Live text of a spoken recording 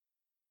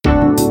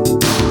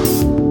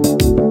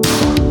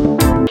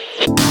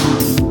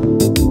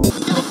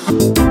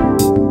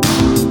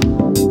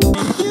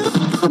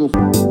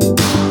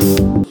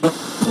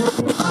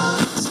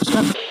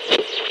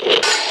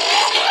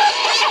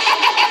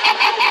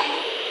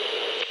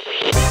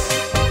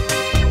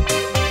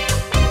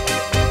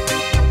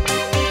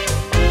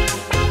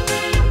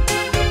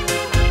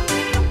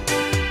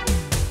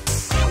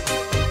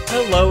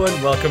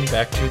welcome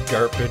back to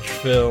Garbage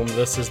Film.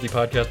 This is the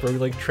podcast where we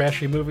like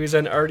trashy movies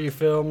and arty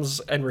films,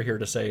 and we're here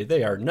to say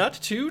they are not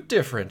too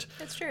different.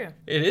 It's true.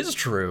 It is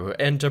true,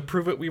 and to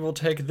prove it, we will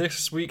take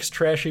this week's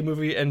trashy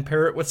movie and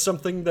pair it with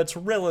something that's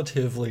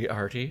relatively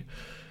arty.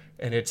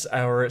 And it's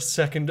our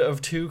second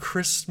of two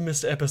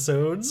Christmas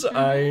episodes.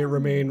 I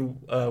remain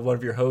one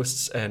of your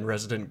hosts and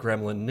resident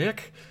gremlin,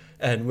 Nick.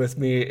 And with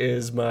me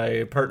is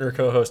my partner,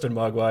 co-host, and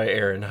mogwai,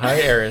 Aaron.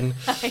 Hi, Aaron.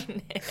 Hi,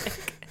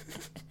 Nick.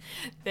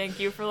 Thank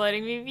you for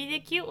letting me be the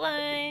cute one.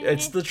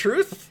 It's the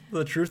truth.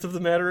 The truth of the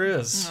matter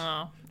is.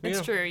 Oh,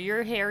 it's true.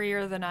 You're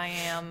hairier than I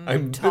am.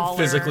 I'm taller.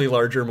 physically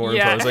larger, more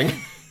imposing.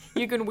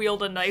 You can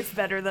wield a knife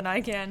better than I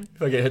can.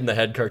 If I get hit in the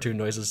head, cartoon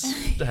noises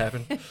to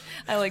happen.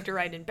 I like to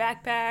ride in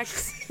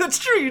backpacks. That's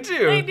true, you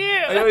do. I do.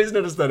 I always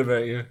noticed that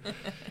about you.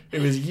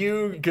 It was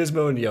you,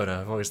 Gizmo, and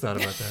Yoda. I've always thought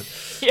about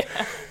that.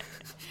 Yeah.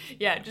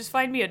 Yeah, just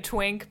find me a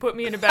twink, put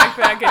me in a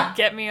backpack, and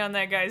get me on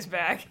that guy's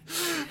back.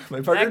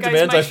 My partner That guy's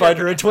demands my I find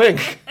her a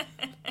twink.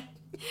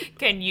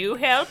 Can you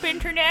help,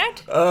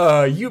 Internet?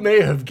 You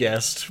may have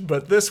guessed,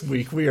 but this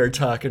week we are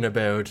talking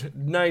about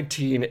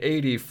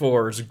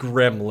 1984's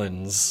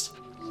Gremlins.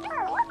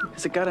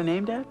 Has it got a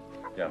name, Dad?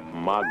 Yeah,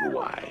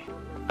 Mogwai.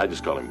 I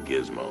just call him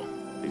Gizmo.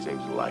 He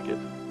seems to like it.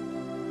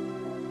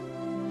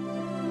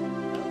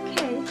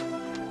 Okay.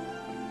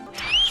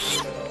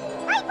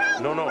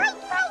 No.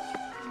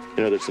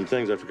 You know, there's some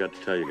things I forgot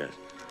to tell you guys,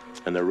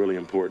 and they're really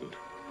important.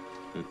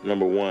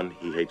 Number one,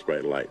 he hates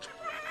bright lights,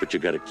 but you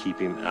gotta keep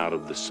him out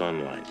of the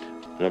sunlight.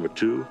 Number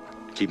two,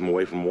 keep him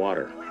away from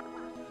water.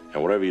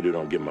 And whatever you do,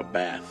 don't give him a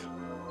bath.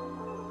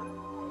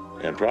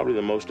 And probably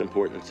the most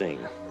important thing,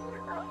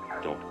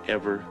 don't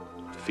ever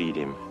feed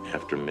him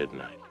after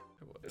midnight.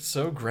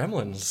 So,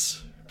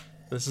 Gremlins.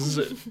 This is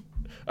it.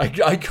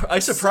 I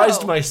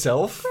surprised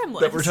myself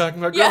that we're talking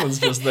about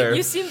Gremlins just there.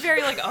 You seem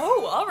very like,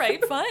 oh, all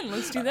right, fine,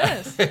 let's do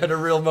this. I had a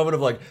real moment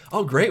of like,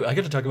 oh, great, I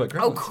get to talk about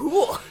Gremlins. Oh,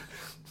 cool.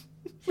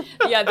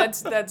 Yeah,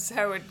 that's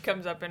how it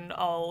comes up in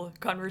all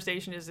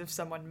conversation is if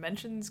someone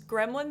mentions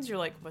Gremlins, you're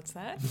like, what's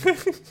that?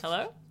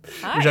 Hello?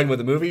 Hi. You're talking about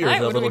the movie or Hi,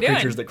 the what are little we doing?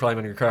 creatures that climb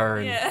in your car?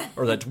 And, Yeah.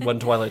 Or that one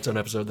Twilight Zone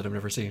episode that I've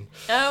never seen?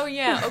 Oh,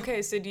 yeah.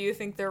 Okay, so do you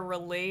think they're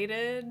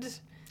related?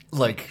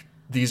 Like,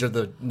 these are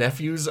the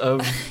nephews of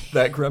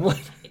that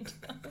gremlin?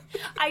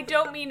 I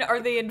don't mean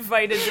are they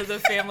invited to the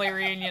family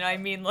reunion. I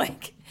mean,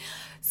 like,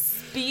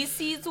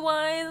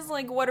 species-wise,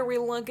 like, what are we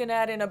looking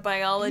at in a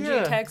biology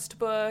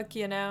textbook,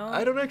 you know?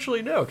 I don't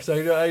actually know, because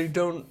I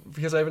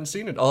haven't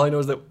seen it. All I know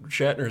is that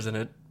Shatner's in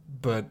it,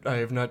 but I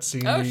have not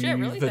seen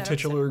the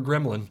titular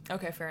gremlin.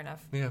 Okay, fair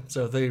enough. Yeah,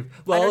 so they... I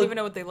Well, don't even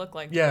know what they look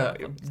like. Yeah,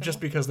 So- just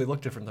because they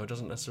look different, though,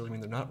 doesn't necessarily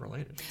mean they're not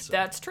related. So.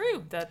 That's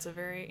true. That's a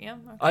very, okay.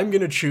 I'm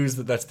going to choose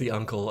that that's the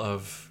uncle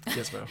of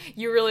Gizmo.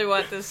 You really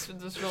want this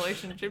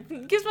relationship.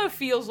 Gizmo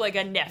feels like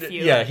a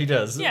nephew. Yeah, he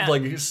does. Yeah.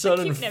 Like son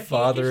and nephew.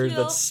 father You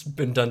feel- that's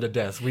been done to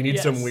death. We need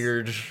some Yes.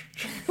 weird,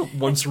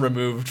 once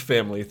removed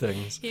family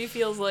things. He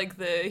feels like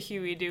the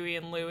Huey, Dewey,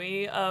 and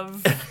Louie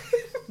of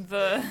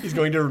the... He's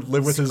going to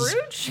live with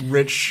Scrooge? his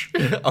rich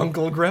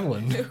uncle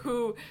gremlin.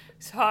 whose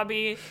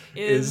hobby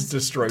is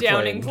destroy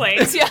downing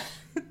planes. planes. Yeah.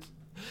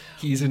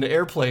 He's an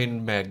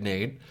airplane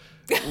magnate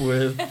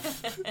with...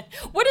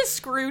 What does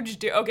Scrooge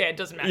do? Okay, it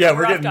doesn't matter. Yeah,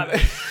 we're off getting...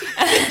 topic.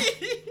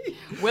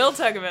 We'll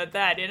talk about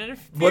that in a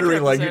future What are we,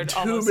 like,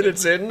 episode, 2 almost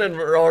minutes in and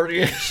we're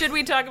already... Should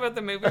we talk about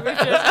the movie?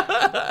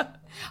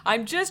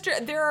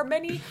 There are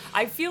many,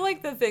 I feel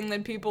like the thing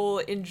that people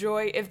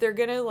enjoy, if they're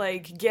gonna,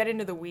 like, get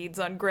into the weeds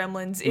on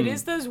Gremlins, it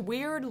is those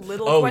weird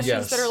little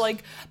questions that are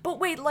like, but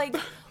wait, like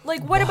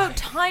what about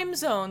time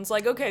zones?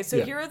 Like, okay,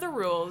 so here are the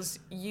rules.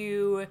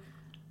 You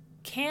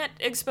can't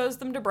expose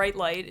them to bright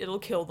light, it'll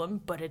kill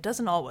them, but it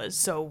doesn't always,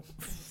 so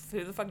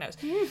who the fuck knows?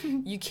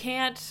 You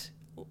can't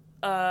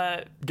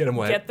get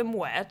them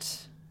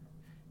wet,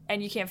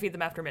 and you can't feed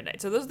them after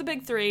midnight. So those are the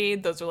big three.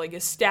 Those are like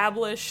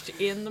established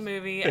in the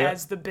movie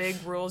as the big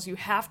rules you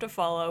have to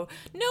follow.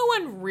 No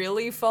one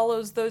really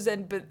follows those,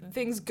 but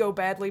things go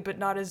badly, but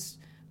not as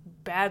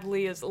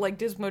badly as, like,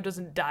 Gizmo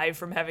doesn't die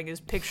from having his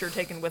picture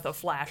taken with a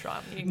flash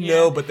on.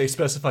 No, but they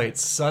specify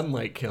it's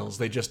sunlight kills.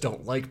 They just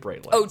don't like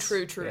bright lights. Oh,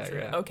 true.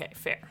 Yeah. Okay,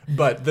 fair.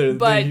 But then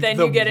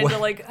you get into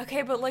like,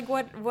 okay, but like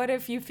what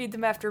if you feed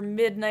them after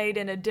midnight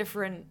in a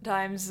different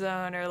time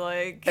zone, or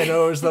like... And I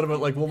always thought about,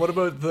 like, well, what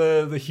about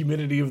the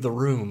humidity of the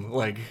room?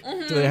 Like,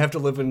 do they have to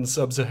live in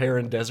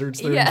sub-Saharan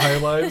deserts their entire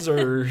lives,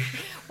 or...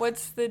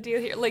 What's the deal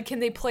here? Like, can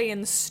they play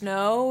in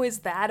snow? Is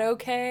that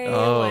okay?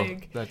 Oh,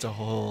 like, that's a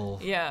whole...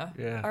 Yeah.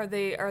 Yeah. Are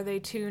they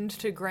tuned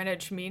to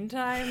Greenwich Mean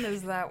Time?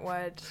 Is that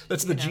what...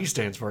 That's the G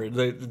stands for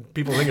it.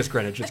 People think it's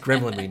Greenwich. It's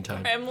Gremlin Mean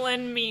Time.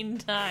 Gremlin Mean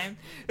Time.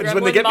 It's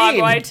when they get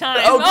mean. Mogwai Time.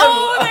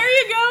 Oh, there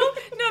you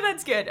go. No,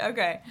 that's good.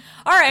 Okay.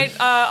 All right.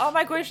 All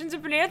my questions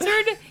have been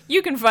answered.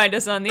 You can find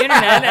us on the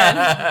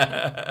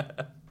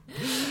internet.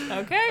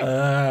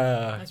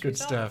 Okay. Good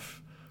stuff.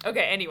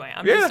 Okay, anyway,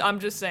 I'm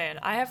just saying,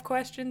 I have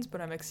questions,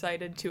 but I'm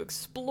excited to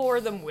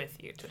explore them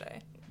with you today.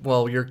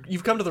 Well,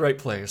 you've come to the right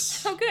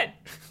place. Oh, good.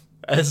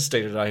 As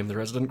stated, I am the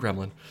resident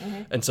gremlin.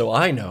 And so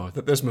I know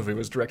that this movie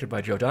was directed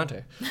by Joe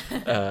Dante.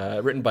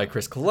 Written by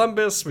Chris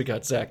Columbus. We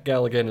got Zach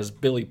Galligan as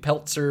Billy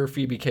Peltzer,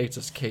 Phoebe Cates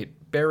as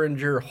Kate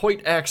Berenger,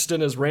 Hoyt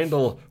Axton as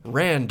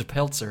Rand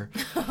Peltzer.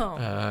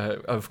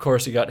 Of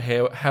course, you got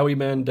Howie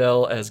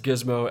Mandel as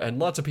Gizmo, and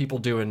lots of people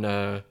doing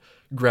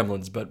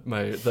Gremlins, but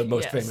the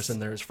most famous in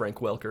there is Frank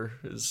Welker,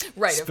 is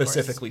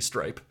specifically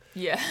Stripe.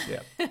 Yeah.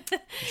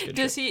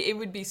 Does he? It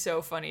would be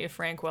so funny if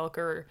Frank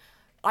Welker.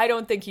 I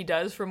don't think he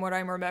does, from what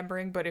I'm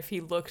remembering, but if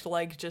he looked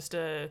like just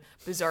a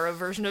bizarro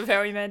version of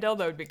Howie Mandel,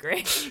 that would be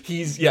great.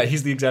 He's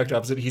the exact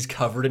opposite. He's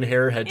covered in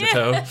hair, head to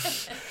toe.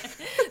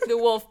 The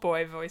Wolf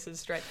Boy voices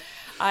Stripe.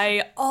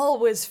 I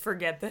always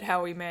forget that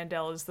Howie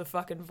Mandel is the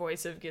fucking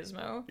voice of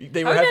Gizmo.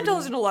 Howie Mandel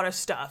is in a lot of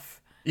stuff.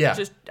 Yeah.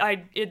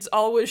 It's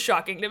always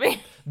shocking to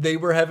me. They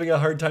were having a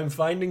hard time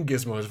finding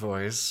Gizmo's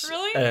voice.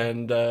 Really?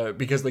 And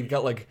because they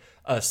got like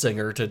a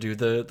singer to do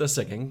the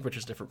singing, which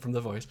is different from the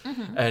voice.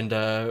 And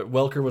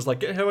Welker was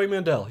like, get Howie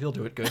Mandel, he'll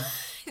do it good.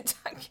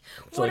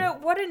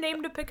 What a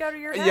name to pick out of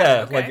your head.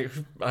 Yeah, okay. like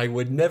I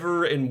would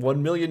never in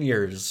 1 million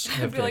years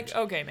have I'd be like,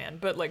 okay, man,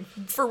 but like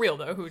for real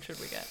though, who should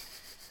we get?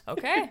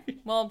 Okay,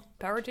 well,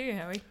 power to you,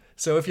 Howie.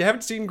 So if you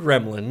haven't seen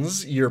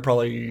Gremlins, you're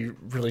probably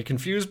really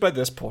confused by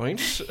this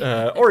point,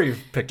 or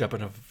you've picked up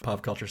enough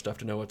pop culture stuff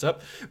to know what's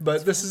up.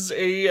 But this is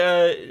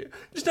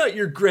it's not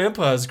your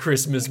grandpa's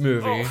Christmas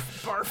movie. Oh,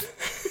 barf.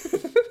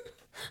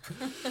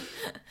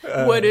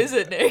 What is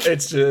it, Nick?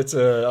 It's a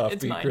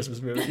offbeat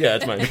Christmas movie. Yeah,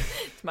 it's mine.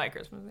 It's my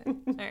Christmas movie.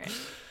 All right.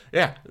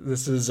 Yeah,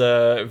 this is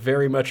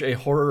very much a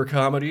horror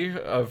comedy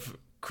of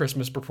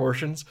Christmas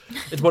proportions.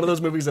 It's one of those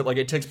movies that like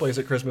it takes place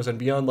at Christmas, and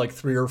beyond like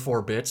 3 or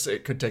 4 bits,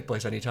 it could take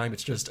place anytime.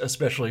 It's just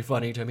especially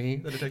funny to me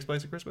that it takes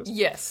place at Christmas.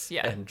 Yes,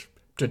 yeah. And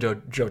to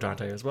Joe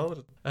Dante as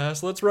well.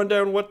 So let's run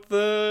down what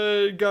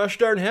the gosh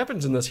darn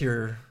happens in this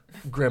here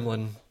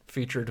Gremlin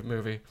featured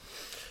movie.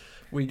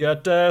 We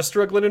got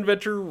struggling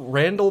inventor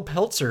Randall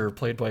Peltzer,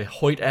 played by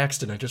Hoyt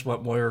Axton. I just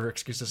want more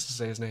excuses to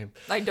say his name.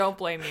 I don't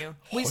blame you.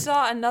 We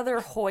saw another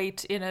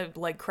Hoyt in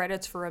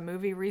credits for a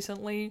movie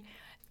recently.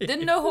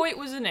 Didn't know Hoyt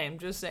was a name,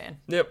 just saying.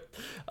 Yep.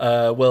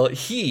 Well,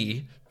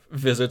 he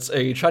visits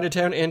a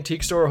Chinatown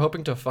antique store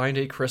hoping to find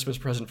a Christmas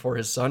present for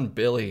his son,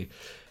 Billy.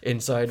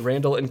 Inside,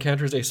 Randall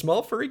encounters a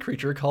small furry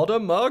creature called a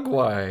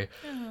Mogwai.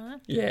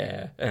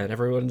 Yeah, and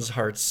everyone's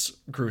hearts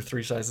grew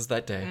 3 sizes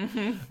that day.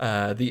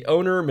 The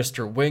owner,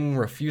 Mr. Wing,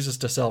 refuses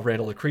to sell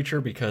Randall the creature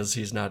because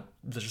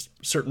there's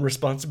certain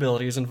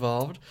responsibilities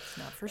involved. It's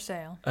not for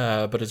sale.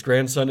 But his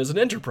grandson is an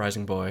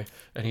enterprising boy,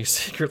 and he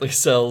secretly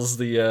sells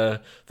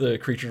the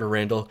creature to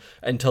Randall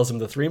and tells him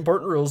the 3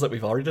 important rules that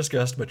we've already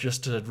discussed, but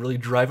just to really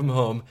drive him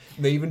home.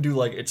 And they even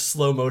do it's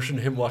slow motion,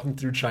 him walking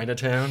through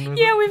Chinatown.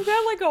 Yeah, we've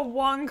got a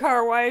Wong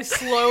Kar-wai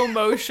slow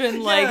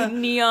motion,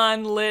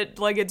 neon lit,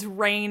 it's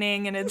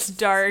raining and it's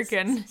dark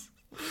and...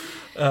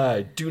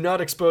 Do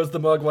not expose the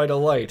Mogwai to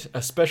light,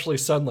 especially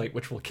sunlight,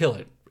 which will kill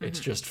it. It's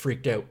just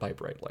freaked out by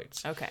bright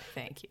lights. Okay,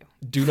 thank you.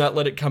 Do not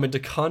let it come into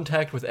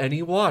contact with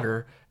any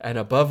water, and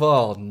above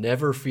all,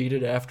 never feed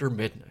it after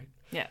midnight.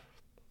 Yeah.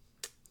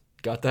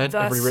 Got that?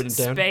 Thus Everybody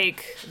written down?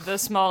 spake the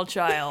small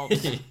child.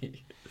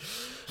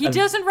 He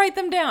doesn't write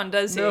them down,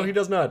 does he? No, he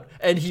does not.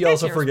 And he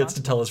also forgets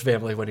to tell his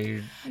family when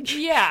he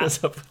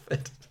shows up with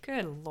it.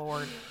 Good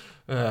Lord.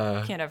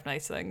 Can't have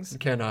nice things.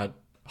 Cannot.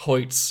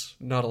 Hoyts,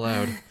 not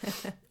allowed.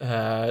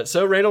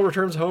 So Randall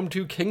returns home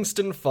to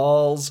Kingston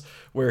Falls,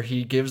 where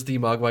he gives the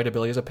Mogwai to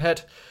Billy as a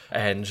pet,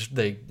 and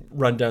they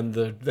run down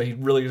they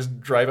really just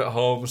drive it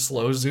home,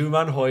 slow zoom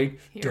on Hoyt.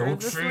 Here are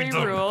the 3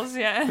 rules,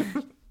 yeah.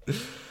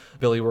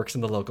 Billy works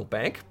in the local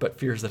bank, but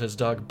fears that his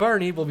dog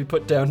Barney will be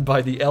put down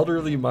by the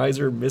elderly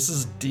miser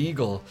Mrs.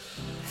 Deagle.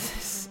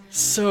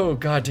 So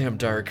goddamn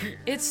dark.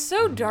 It's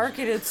so dark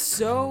and it's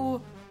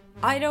so...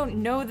 I don't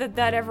know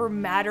that ever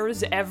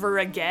matters ever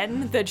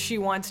again, that she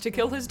wants to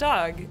kill his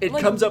dog. It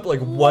comes up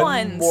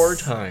one more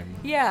time.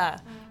 Yeah,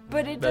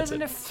 but it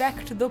doesn't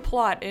affect the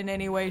plot in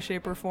any way,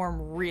 shape, or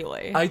form,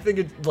 really. I think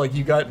it,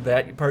 you got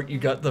that part, you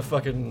got the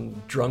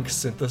fucking drunk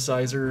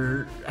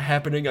synthesizer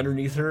happening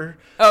underneath her.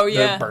 Oh,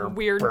 yeah,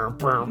 weird.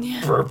 And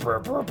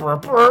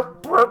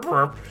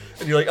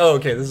you're like, oh,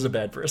 okay, this is a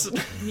bad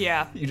person.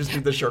 Yeah. You just do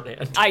the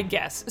shorthand. I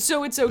guess.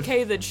 So it's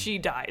okay that she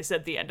dies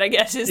at the end, I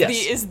guess,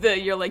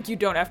 you're like, you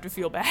don't have to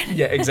feel bad.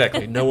 Yeah,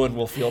 exactly. No one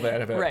will feel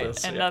bad about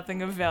this. Right, and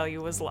nothing of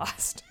value was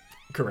lost.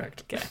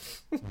 Correct. Okay.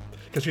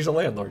 Because she's a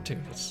landlord, too.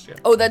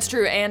 Oh, that's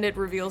true. And it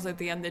reveals at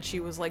the end that she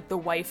was, the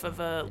wife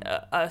of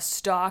a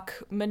stock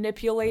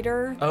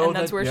manipulator. Oh, and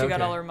that's where she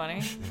got all her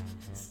money.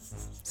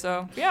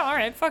 So, yeah, all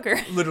right, fuck her.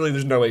 Literally,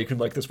 there's no way you can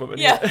like this woman.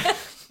 Yeah,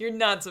 you're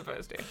not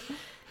supposed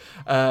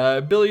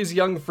to. Billy's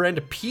young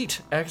friend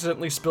Pete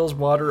accidentally spills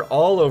water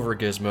all over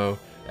Gizmo,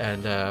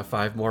 and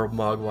 5 more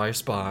Mogwai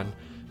spawn.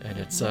 And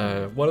it's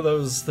one of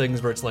those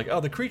things where it's like,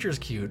 oh, the creature's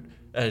cute,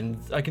 and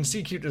I can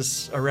see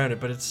cuteness around it,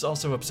 but it's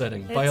also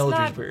upsetting.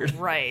 Biology's weird.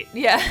 Right,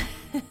 yeah.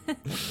 And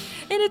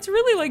it's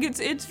really,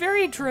 it's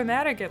very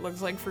traumatic, it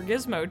looks like, for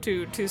Gizmo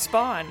to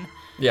spawn.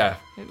 Yeah.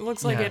 It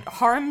looks like it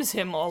harms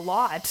him a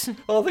lot.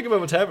 Well, think about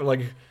what's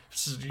happened.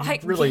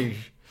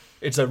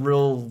 It's a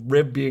real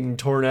rib being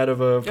torn out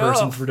of a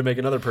person to make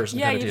another person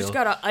kind of deal. Yeah, you just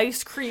gotta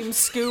ice cream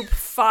scoop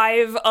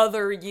 5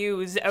 other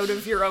yous out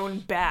of your own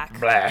back.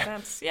 Blah.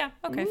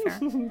 Okay,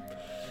 fair.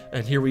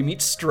 And here we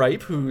meet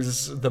Stripe,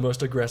 who's the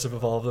most aggressive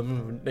of all of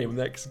them. Name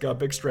that 'cause he's got a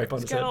big stripe on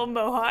his Got a head. little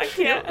mohawk,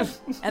 yeah.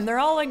 And they're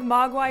all like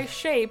Mogwai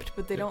shaped,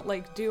 but they don't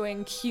like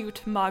doing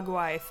cute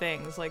Mogwai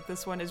things. Like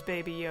this one is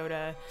Baby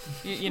Yoda.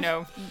 You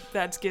know,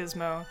 that's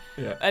Gizmo.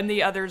 Yeah. And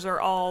the others are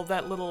all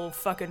that little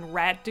fucking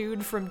rat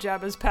dude from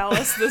Jabba's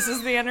palace. This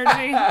is the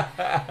energy.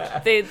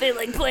 They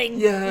like playing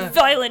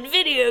violent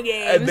video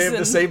games. And they have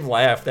the same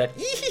laugh, that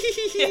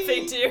Yeah,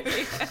 they do.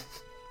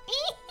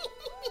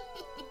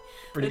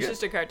 Pretty It's good.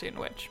 just a cartoon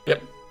witch.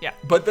 Yep. Yeah.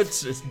 But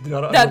that's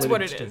not That's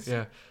what it is.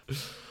 Yeah.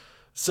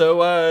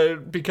 So,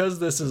 because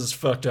this is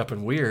fucked up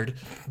and weird,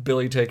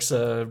 Billy takes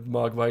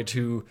Mogwai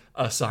to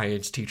a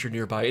science teacher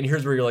nearby. And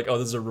here's where you're like, oh,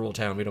 this is a rural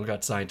town. We don't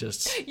got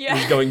scientists. Yeah.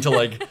 He's going to,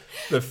 like,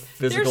 the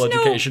physical There's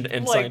no, education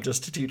and like-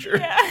 scientist teacher.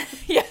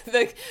 Yeah,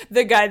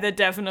 the guy that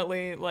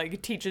definitely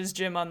like teaches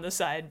gym on the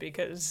side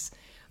because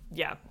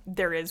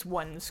there is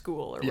one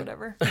school or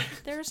whatever.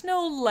 There's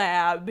no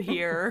lab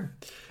here.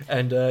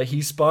 And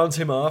he spawns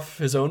him off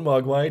his own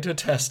Mogwai to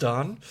test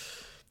on.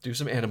 Do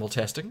some animal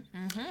testing.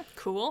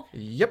 Cool.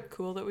 Yep.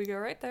 Cool that we go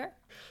right there.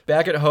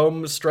 Back at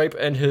home, Stripe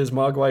and his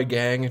Mogwai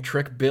gang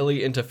trick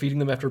Billy into feeding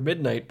them after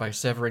midnight by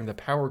severing the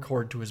power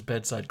cord to his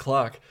bedside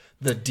clock.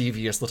 The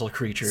devious little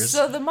creatures.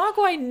 So the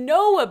Mogwai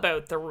know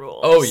about the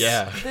rules. Oh,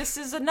 yeah. This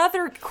is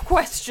another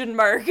question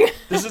mark.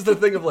 This is the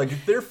thing of,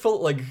 like, they're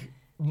full, like,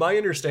 my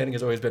understanding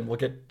has always been, we'll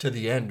get to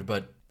the end,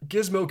 but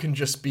Gizmo can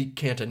just speak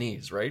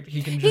Cantonese, right?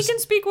 He can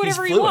speak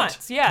whatever he's he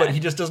wants, yeah. But he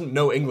just doesn't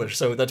know English,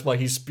 so that's why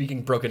he's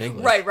speaking broken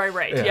English.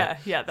 Right. Yeah.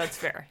 Yeah, that's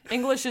fair.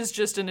 English is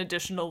just an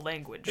additional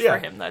language Yeah.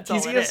 for him. That's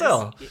He's all it is.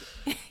 ESL.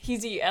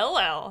 He's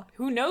ELL.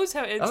 Who knows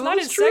how? It's Oh, not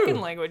that's his true.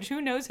 second language. Who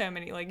knows how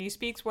many? Like he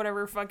speaks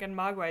whatever fucking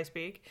Mogwai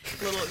speak.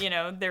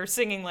 Little, their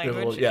singing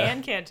language yeah.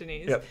 and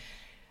Cantonese. Yep.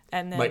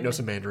 And then Might know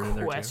some Mandarin in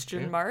there, too.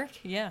 Question Yeah. mark.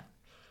 Yeah.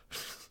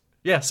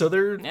 Yeah, so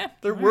they're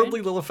all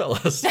worldly little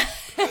fellas.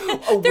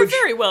 They're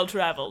very well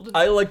traveled.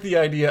 I like the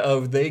idea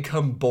of they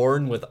come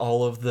born with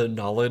all of the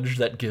knowledge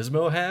that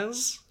Gizmo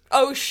has.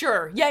 Oh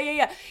sure,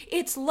 yeah.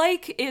 It's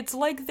like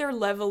they're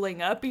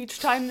leveling up each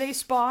time they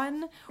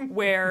spawn.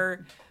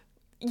 Where,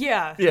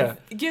 yeah,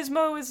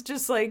 Gizmo is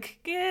just like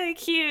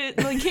cute,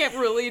 like can't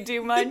really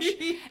do much,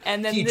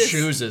 and then He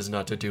chooses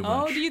not to do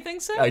much. Oh, do you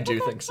think so? I do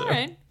think so. All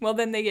right. Well,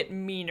 then they get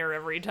meaner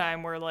every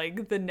time. Where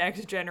like the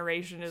next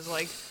generation is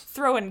like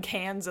throwing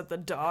cans at the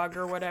dog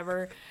or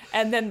whatever,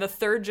 and then the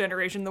third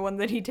generation, the one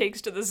that he takes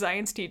to the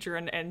science teacher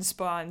and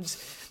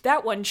spawns,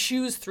 that one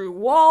chews through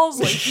walls.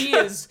 Like he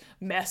is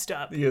messed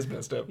up. He is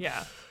messed up.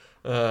 Yeah.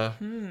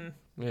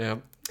 Yeah.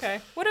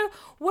 Okay. What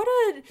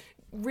a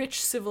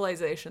rich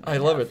civilization. I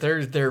love it.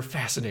 They're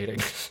fascinating.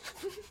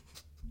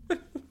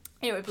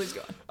 Anyway, please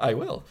go on. I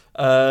will.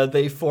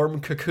 They form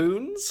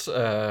cocoons,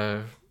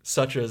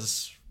 such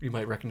as you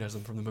might recognize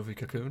them from the movie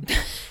Cocoon.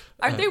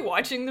 Aren't they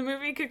watching the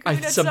movie Cocoon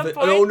at some point?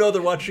 Oh no,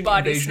 they're watching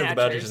Body Invasion of the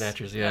Body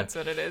Snatchers. Yeah, That's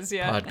what it is.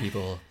 Yeah. Pod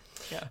people.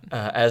 Yeah.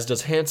 As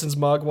does Hansen's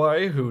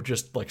Mogwai, who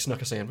just like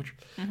snuck a sandwich.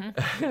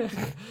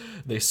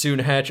 They soon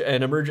hatch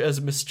and emerge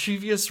as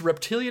mischievous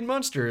reptilian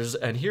monsters,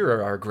 and here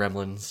are our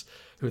gremlins,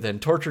 who then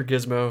torture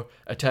Gizmo,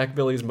 attack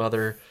Billy's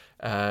mother,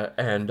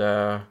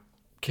 and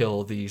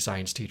kill the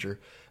science teacher.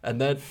 And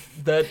that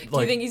like, Do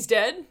you think he's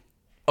dead?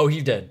 oh,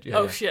 he's dead. Yeah,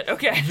 Oh yeah. shit.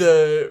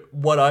 Okay.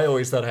 What I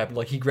always thought happened,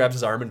 like he grabs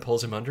his arm and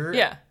pulls him under.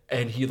 Yeah.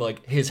 And he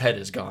like his head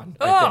is gone.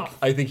 Oh.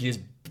 I think he's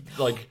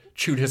like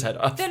chewed his head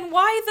off. Then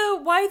why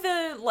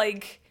the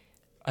like?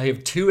 I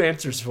have 2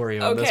 answers for you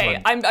on this Okay,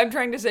 one. I'm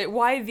trying to say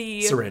why the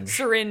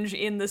Syringe.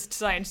 in the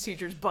science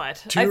teacher's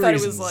butt. 2 I thought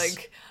reasons. it was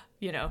like,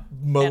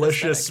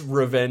 Malicious anesthetic.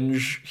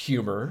 revenge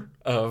humor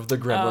of the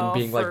gremlin Oh,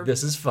 being for- like,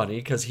 this is funny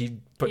because he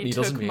put He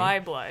needles took in me. my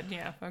blood.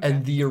 Yeah. Okay.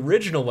 And the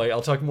original way,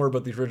 I'll talk more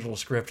about the original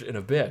script in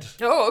a bit.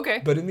 oh,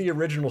 okay. But in the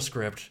original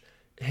script,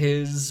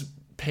 his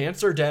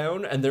pants are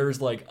down and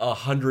there's like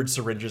 100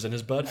 syringes in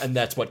his butt, and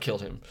that's what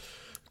killed him.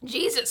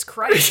 Jesus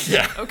Christ.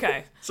 Yeah.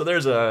 Okay. So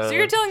there's a. So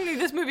you're telling me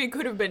this movie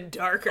could have been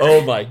darker?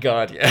 Oh my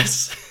god,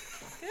 yes.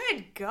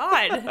 Good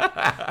God.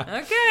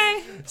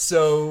 Okay.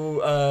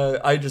 So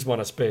I just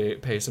want to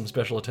pay some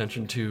special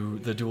attention to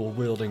the dual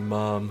wielding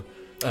mom.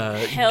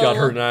 Hell got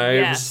her knives.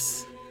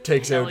 yes.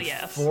 Takes Hell out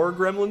yes. 4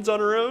 gremlins on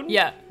her own.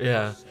 Yeah.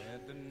 Yeah.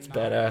 It's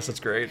badass. It's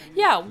great.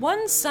 Yeah,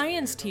 one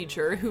science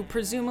teacher who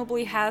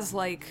presumably has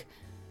like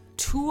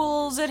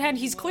tools at hand.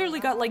 He's clearly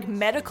got like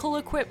medical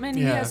equipment.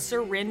 He Yeah. has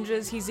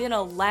syringes. He's in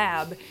a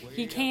lab.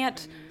 He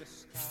can't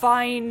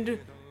find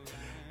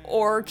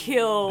or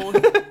kill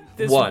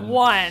this One.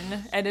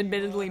 and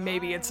admittedly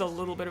maybe it's a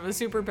little bit of a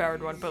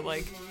superpowered one, but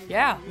like,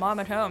 yeah, mom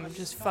at home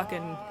just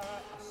fucking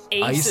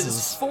aces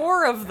Ices.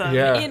 4 of them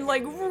Yeah. in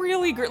like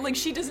really great, like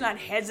she does not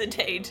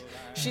hesitate.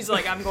 She's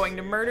like, I'm going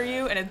to murder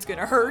you and it's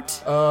gonna hurt.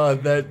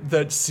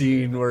 That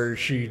scene where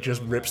she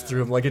just rips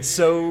through him, like it's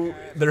so.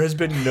 There has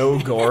been no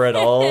gore at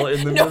all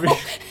in the movie.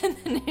 And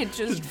then it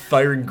just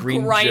Firing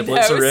green grindhouse.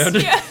 giblets around.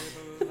 Yeah.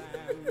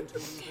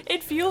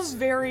 feels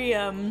very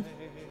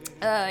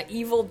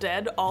Evil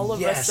Dead all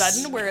of a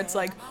sudden, where it's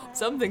like,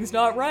 something's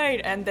not right,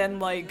 and then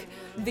like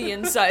the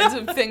insides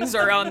of things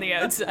are on the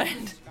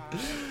outside.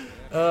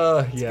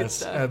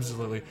 Yes,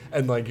 absolutely.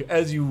 And like,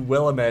 as you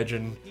well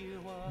imagine,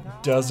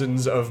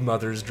 dozens of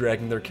mothers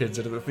dragging their kids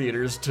into the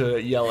theaters to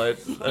yell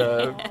at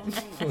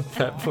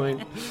that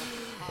point.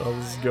 All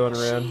this is going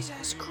around.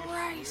 Jesus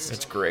Christ.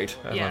 It's great.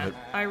 I love it.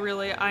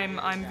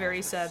 I'm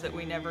very sad that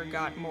we never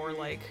got more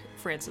like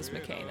Frances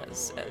McCain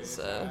as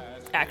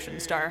action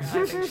star.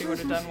 I think she would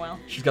have done well.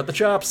 She's got the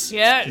chops.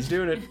 Yeah. She's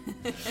doing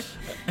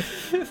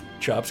it.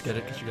 Chops, get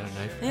it? Because you got a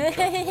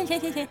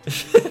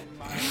knife.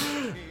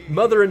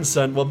 Mother and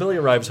son, well, Billy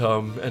arrives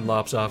home and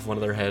lops off one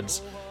of their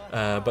heads.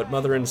 But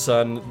mother and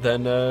son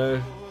then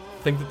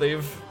think that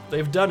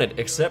they've done it,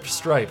 except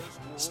Stripe.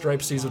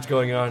 Stripe sees what's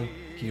going on.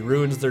 He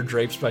ruins their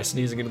drapes by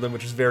sneezing into them,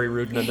 which is very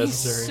rude and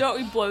unnecessary. So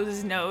he blows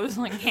his nose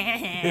like,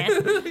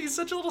 he's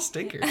such a little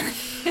stinker.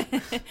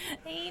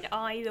 Ain't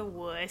I the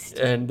worst?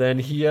 And then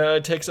he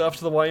takes off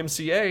to the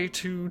YMCA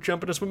to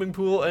jump in a swimming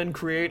pool and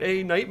create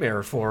a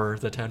nightmare for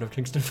the town of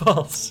Kingston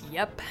Falls.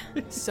 Yep.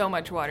 So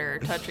much water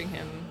touching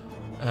him.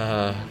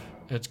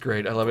 It's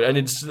great. I love it. And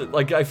it's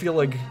like, I feel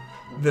like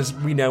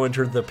we now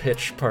enter the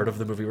pitch part of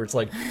the movie where it's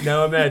like,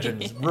 now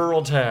imagine,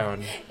 rural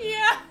town.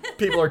 Yeah.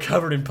 People are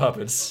covered in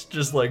puppets,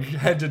 just like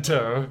head to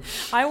toe.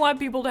 I want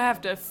people to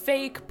have to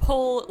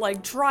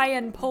try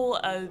and pull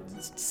a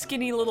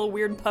skinny little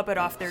weird puppet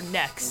off their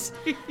necks.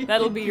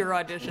 That'll be your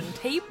audition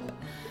tape.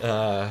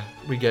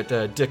 We get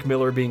Dick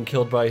Miller being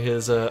killed by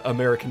his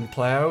American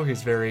plow.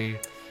 He's very...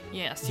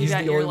 Yes, you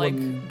got your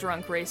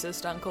drunk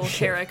racist uncle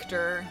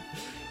character.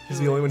 He's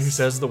the only one who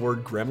says the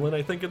word gremlin,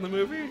 I think, in the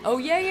movie. Oh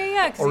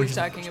yeah, because he's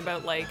talking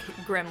about like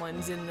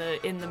gremlins in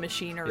the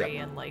machinery,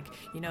 and like,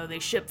 you know, they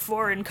ship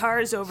foreign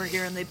cars over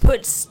here and they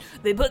put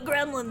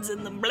gremlins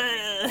in them.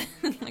 Blah.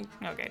 Like,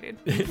 okay,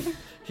 dude.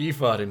 He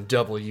fought in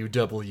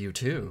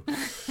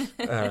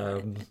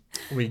WW2.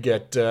 We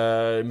get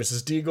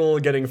Mrs.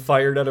 Deagle getting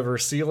fired out of her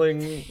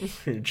ceiling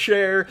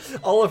chair.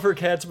 All of her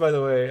cats, by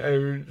the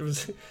way,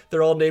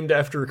 they're all named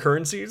after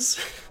currencies.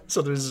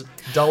 So there's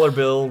dollar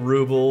bill,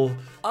 ruble,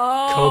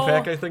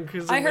 Kopeck, I think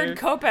is I heard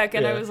Kopeck,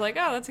 and I was like,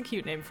 oh, that's a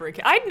cute name for a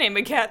cat. I'd name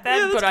a cat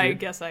that, but cute. I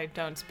guess I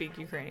don't speak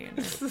Ukrainian.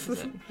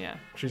 Yeah.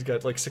 She's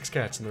got like 6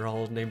 cats, and they're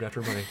all named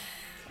after money.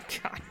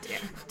 God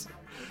damn it.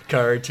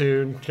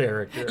 Cartoon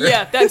character.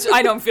 Yeah,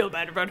 I don't feel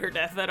bad about her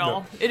death at all.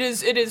 No. It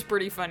is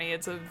pretty funny.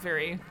 It's a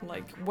very,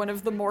 like, one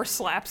of the more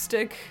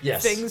slapstick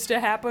things to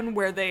happen,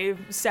 where they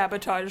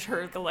sabotage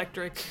her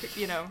electric,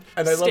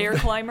 stair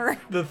climber.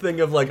 The thing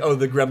of like,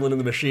 the gremlin in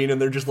the machine,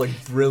 and they're just like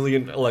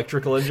brilliant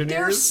electrical engineers.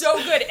 They're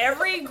so good.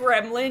 Every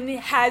gremlin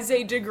has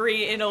a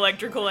degree in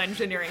electrical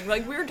engineering.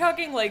 Like, we were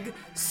talking like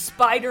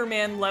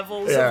Spider-Man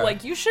levels of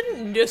like, you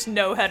shouldn't just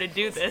know how to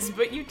do this,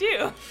 but you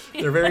do.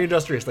 They're very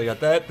industrious. They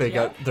got that. They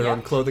got their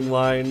own clothing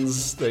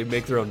lines. They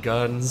make their own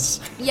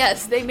guns.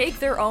 Yes, they make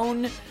their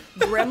own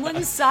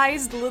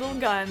gremlin-sized little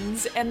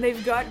guns, and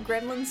they've got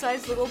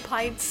gremlin-sized little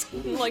pints,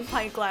 like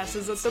pint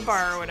glasses at the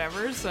bar or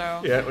whatever,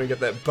 so... Yeah, we get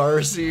that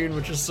bar scene,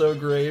 which is so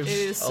great. It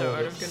is so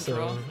out of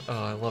control.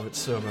 I love it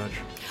so much.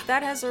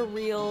 That has a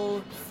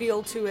real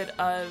feel to it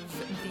of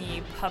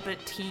the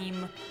puppet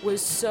team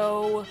was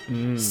so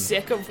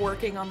sick of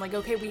working on, like,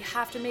 okay, we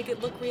have to make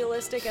it look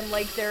realistic, and,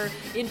 like, they're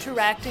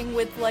interacting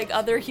with, like,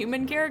 other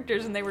human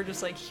characters, and they were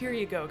just like, here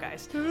you go,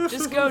 guys.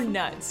 Just go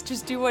nuts.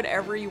 Just do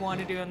whatever you want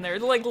to do in there.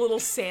 Like, little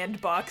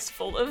sandbox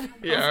full of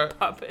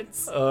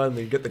puppets. And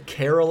they get the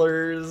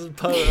carolers,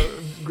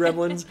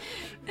 gremlins.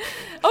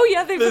 Oh,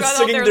 yeah, they've got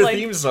all their, singing like...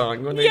 the theme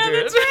song when they do it.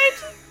 Yeah, that's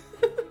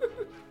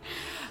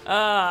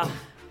right.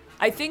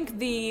 I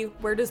think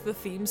where does the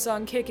theme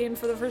song kick in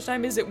for the first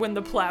time? Is it when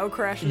the plow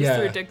crashes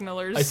through Dick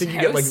Miller's I think you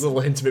house? get like little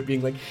hints of it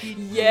being like...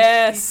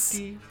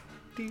 Yes!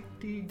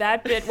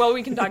 That bit, well,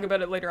 we can talk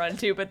about it later on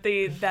too, but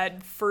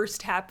that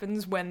first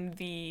happens when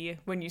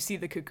you see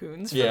the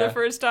cocoons for the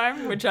first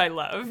time, which I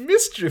love.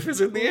 Mischief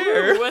is in the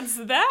air. What's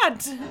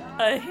that?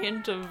 A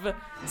hint of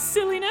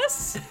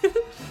silliness?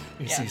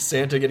 You see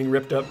Santa getting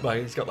ripped up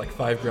he's got like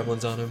 5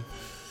 gremlins on him.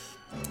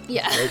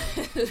 Yeah,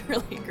 it's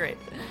really great.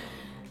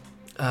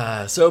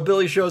 So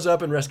Billy shows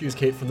up and rescues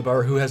Kate from the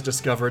bar, who has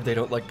discovered they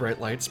don't like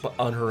bright lights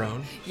on her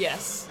own.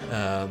 Yes.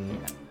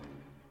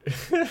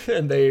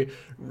 And they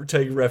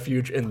take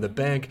refuge in the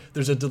bank.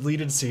 There's a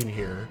deleted scene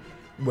here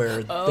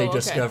where they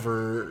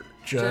discover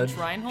Judge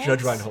Reinhold?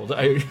 Judge Reinhold.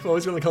 I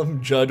always want to call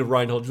him Judd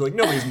Reinhold. Like,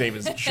 nobody's name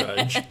is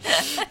Judge.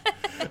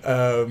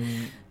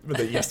 But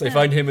they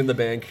find him in the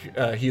bank.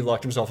 He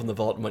locked himself in the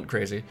vault and went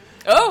crazy.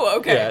 Oh,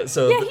 okay. Yeah,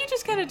 he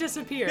just kind of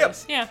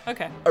disappears. Yep. Yeah,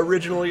 okay.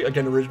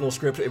 Original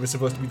script, it was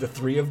supposed to be the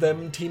 3 of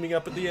them teaming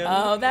up at the end.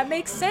 Oh, that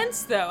makes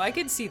sense, though. I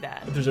could see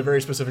that. But there's a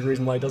very specific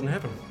reason why it doesn't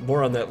happen.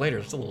 More on that later.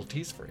 It's a little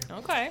tease for you.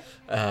 Okay.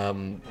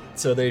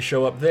 So they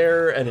show up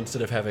there, and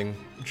instead of having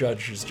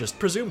Judge, who's just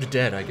presumed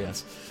dead, I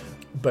guess,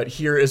 But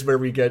here is where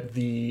we get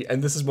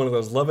and this is one of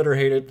those love it or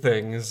hate it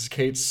things,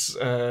 Kate's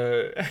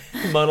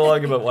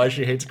monologue about why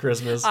she hates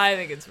Christmas. I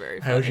think it's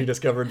very funny. How she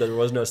discovered there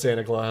was no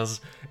Santa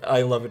Claus.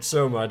 I love it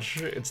so much.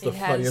 It's the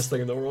funniest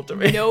thing in the world to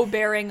me. No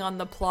bearing on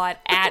the plot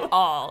at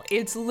all.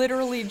 It's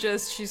literally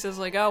just, she says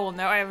like, oh, well,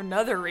 now I have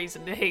another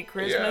reason to hate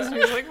Christmas. And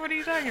he's like, what are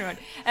you talking about?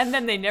 And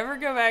then they never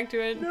go back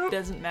to it. Nope.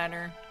 Doesn't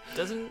matter.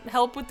 Doesn't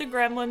help with the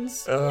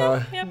gremlins.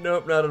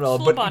 Nope, not at all.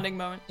 But bonding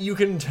moment. You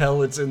can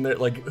tell it's in there,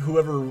 like,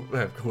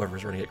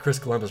 whoever's writing it, Chris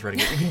Columbus writing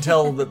it, you can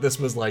tell that this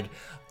was like,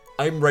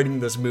 I'm writing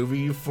this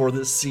movie for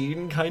this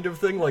scene kind of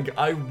thing. Like,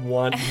 I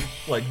want,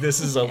 like, this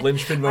is a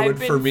linchpin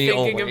moment for me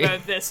only. I've been thinking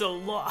about this a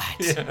lot.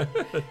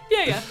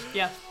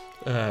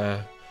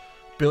 Yeah.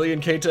 Billy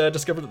and Kate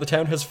discover that the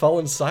town has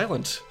fallen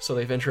silent, so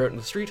they venture out in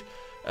the street.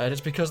 And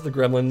it's because the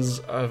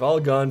gremlins have all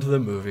gone to the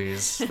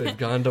movies. They've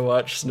gone to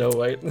watch Snow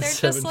White and the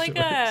Seven Dwarfs. They're just like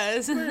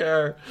us. They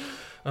are.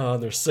 Oh,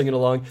 they're singing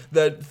along.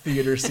 That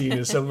theater scene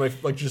is some of my,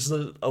 like, just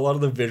a lot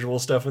of the visual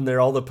stuff in there.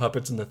 All the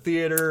puppets in the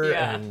theater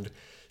and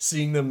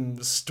seeing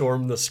them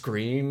storm the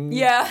screen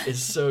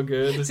is so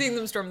good. Seeing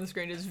them storm the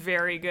screen is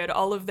very good.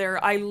 All of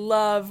I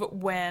love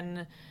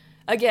when...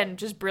 Again,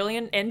 just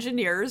brilliant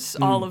engineers,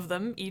 all of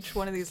them, each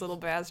one of these little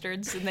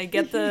bastards, and they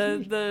get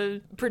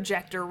the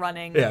projector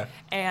running,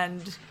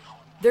 and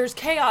there's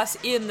chaos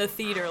in the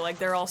theater, like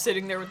they're all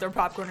sitting there with their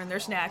popcorn and their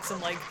snacks and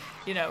like,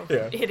 you know,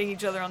 hitting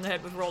each other on the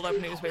head with rolled up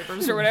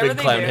newspapers or whatever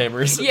they clown do.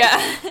 Hammers.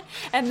 Yeah.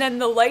 And then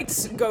the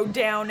lights go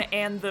down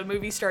and the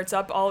movie starts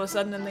up all of a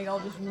sudden and they all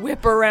just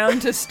whip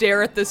around to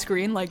stare at the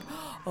screen like,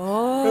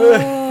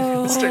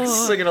 oh. Start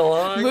singing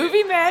along.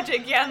 Movie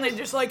magic, and they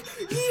just like,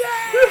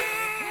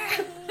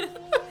 yeah!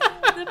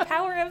 The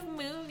power of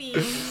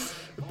movies.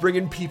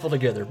 Bringing people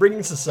together,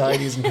 bringing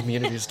societies and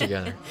communities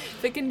together.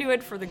 They can do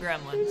it for the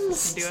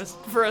gremlins. They can do it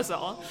for us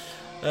all.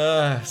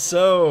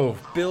 So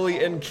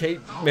Billy and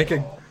Kate make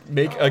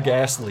a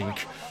gas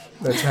leak.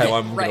 That's how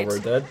I'm gonna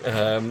word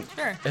that.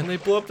 Sure. And they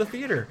blow up the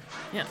theater.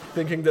 Yeah.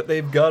 Thinking that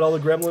they've got all the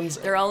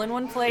gremlins. They're all in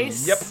one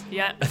place. Yep.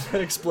 Yeah.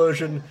 That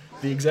explosion.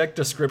 The exact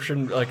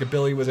description, like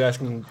Billy was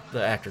asking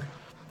the actor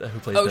who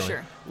plays Billy. Oh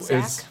sure.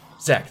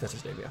 Zach, that's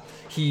his name. Yeah.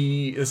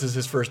 This is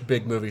his first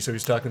big movie, so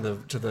he's talking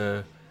to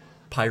the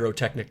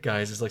pyrotechnic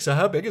guys. He's like, so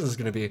how big is this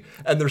going to be?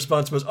 And the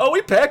response was, oh,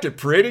 we packed it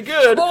pretty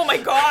good. Oh my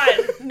god.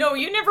 No,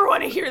 you never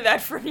want to hear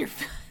that from your...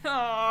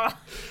 Aww.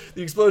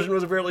 The explosion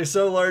was apparently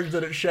so large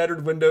that it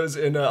shattered windows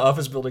in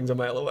office buildings a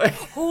mile away.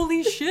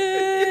 Holy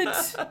shit.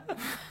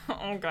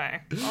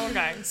 Okay.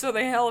 So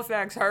they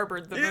Halifax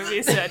harbored the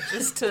movie set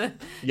just to...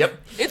 Yep.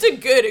 It's a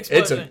good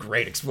explosion. It's a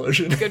great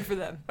explosion. Good for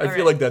them. I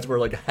feel like that's where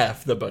like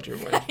half the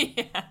budget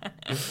went.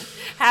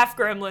 Half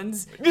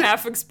gremlins,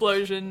 half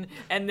explosion,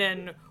 and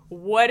then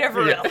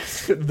whatever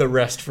else. The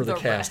rest for the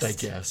cast, I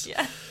guess.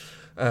 Yeah.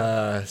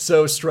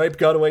 So Stripe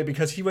got away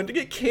because he went to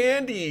get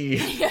candy.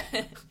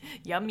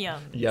 Yum yums.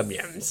 Yum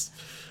yums.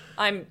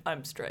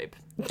 I'm Stripe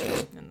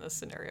in this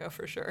scenario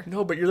for sure.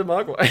 No, but you're the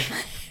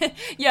Mogwai.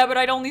 Yeah, but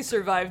I'd only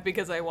survive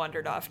because I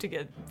wandered off to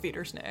get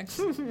theater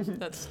snacks.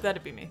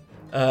 That'd be me.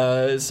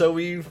 So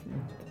we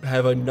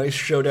have a nice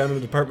showdown in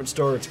the department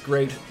store. It's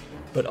great.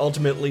 But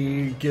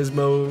ultimately,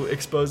 Gizmo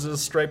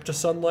exposes Stripe to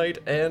sunlight,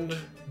 and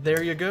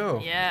there you go.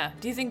 Yeah.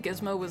 Do you think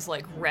Gizmo was,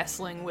 like,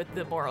 wrestling with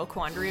the moral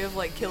quandary of,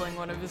 like, killing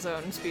one of his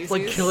own species?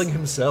 Like killing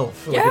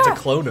himself. Like, it's a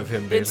clone of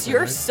him, basically. It's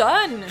your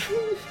son.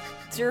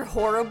 It's your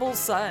horrible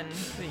son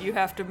that you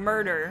have to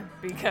murder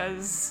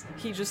because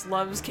he just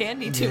loves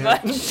candy too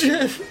much.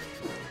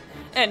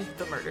 And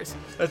the murders.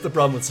 That's the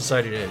problem with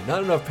society today.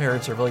 Not enough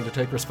parents are willing to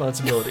take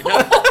responsibility.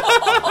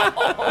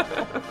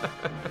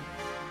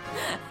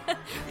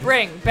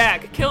 Bring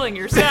back killing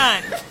your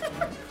son.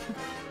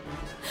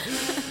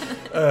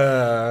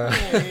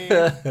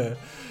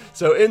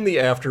 So in the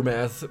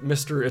aftermath,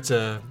 it's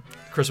a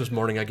Christmas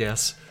morning, I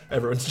guess.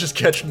 Everyone's just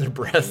catching their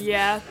breath.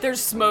 Yeah,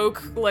 there's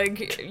smoke,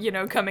 like,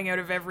 coming out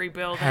of every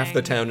building. Half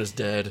the town is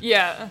dead.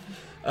 Yeah.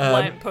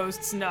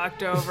 Lampposts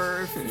knocked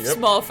over,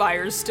 small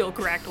fires still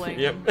crackling.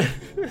 Yep.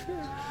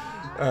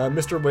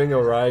 Mr. Wing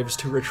arrives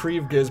to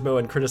retrieve Gizmo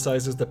and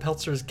criticizes the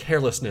Peltzers'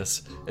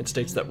 carelessness and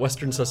states that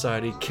Western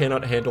society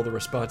cannot handle the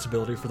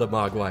responsibility for the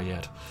Mogwai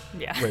yet.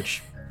 Yeah.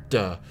 Which,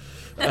 duh.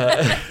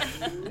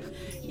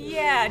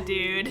 Yeah,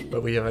 dude.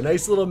 But we have a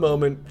nice little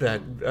moment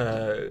that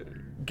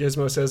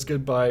Gizmo says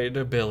goodbye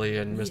to Billy,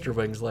 and Mr.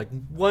 Wing's like,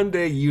 one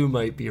day you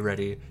might be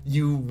ready.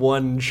 You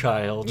one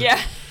child.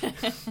 Yeah.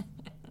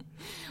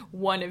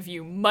 One of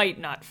you might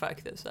not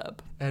fuck this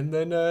up. And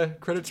then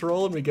credits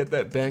roll, and we get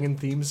that banging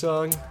theme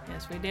song.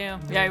 Yes, we do.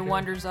 Yeah, he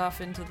wanders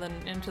off into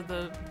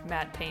the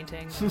matte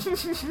painting.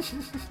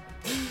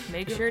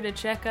 Make sure to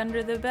check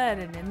under the bed,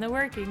 and in the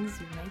workings,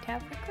 you might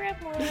have a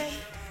gremlin.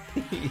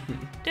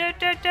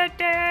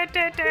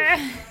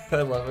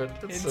 I love it.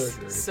 It's so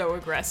great. So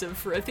aggressive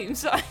for a theme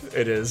song.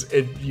 It is.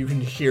 You can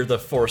hear the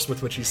force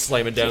with which he's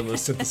slamming down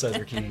those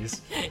synthesizer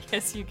keys.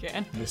 Yes, you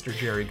can. Mr.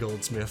 Jerry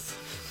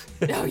Goldsmith.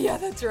 Oh yeah,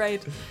 that's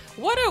right.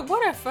 What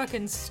a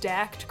fucking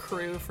stacked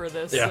crew for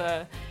this.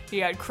 Yeah.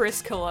 You got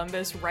Chris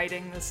Columbus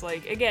writing this,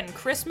 like, again,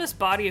 Christmas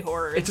body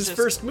horror. It's his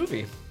first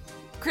movie.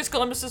 Chris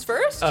Columbus's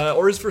first?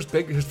 Or his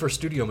first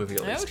studio movie,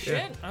 at least. Oh,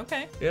 shit. Yeah.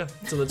 Okay. Yeah,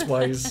 so that's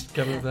why he's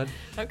coming with that.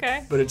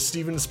 Okay. But it's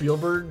Steven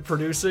Spielberg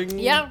producing.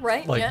 Yeah,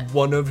 right, Like, yeah.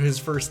 one of his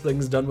first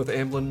things done with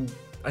Amblin.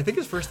 I think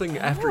his first thing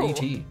after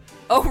E.T.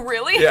 Oh,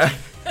 really? Yeah.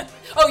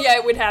 Oh, yeah,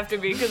 it would have to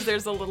be, because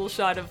there's a little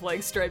shot of,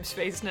 like, Stripe's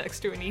face next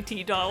to an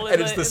E.T. doll.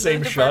 And it's the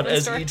same shot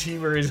as store. E.T.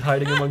 where he's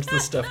hiding amongst the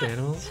stuffed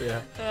animals.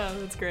 Yeah. Oh,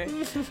 that's great.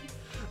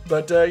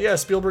 But, yeah,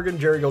 Spielberg and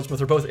Jerry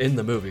Goldsmith are both in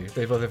the movie.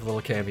 They both have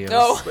little cameos.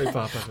 Oh. They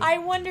pop up. I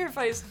wonder if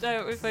I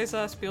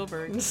saw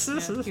Spielberg.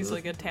 Yeah, he's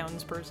like a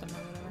townsperson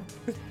or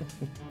whatever.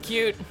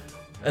 Cute.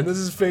 And this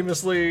is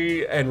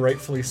famously, and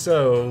rightfully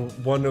so,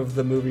 one of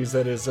the movies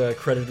that is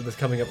credited with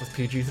coming up with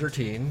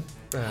PG-13.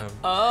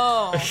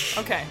 Oh,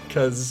 okay.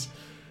 Because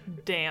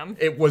Damn.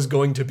 it was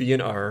going to be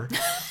an R.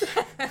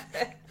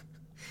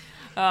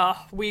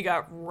 We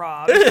got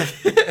robbed.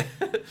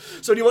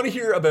 So do you want to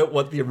hear about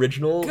what the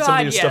original, some of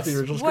God, the stuff the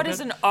original What script does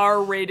had? an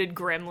R-rated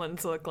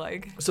Gremlins look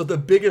like? So the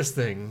biggest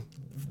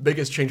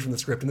change from the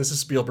script, and this is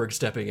Spielberg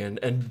stepping in,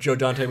 and Joe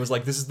Dante was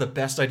like, this is the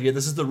best idea,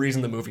 this is the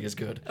reason the movie is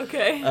good.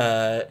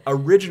 Okay.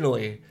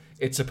 Originally,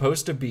 it's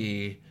supposed to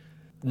be,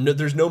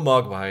 there's no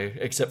Mogwai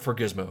except for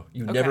Gizmo.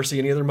 You never see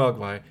any other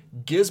Mogwai.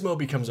 Gizmo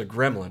becomes a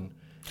gremlin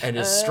and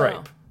is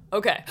Stripe.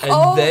 Okay.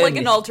 And then, like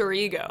an alter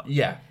ego.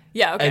 Yeah.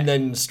 Yeah, okay. And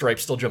then Stripe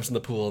still jumps in the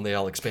pool and they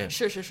all expand.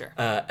 Sure.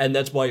 And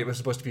that's why it was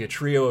supposed to be a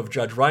trio of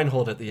Judge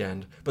Reinhold at the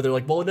end. But they're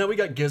like, well, now we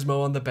got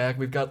Gizmo on the back.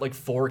 We've got like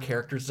 4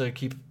 characters to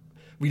keep.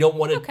 We don't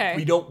want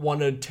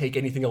to take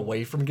anything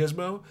away from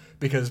Gizmo,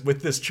 because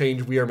with this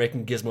change, we are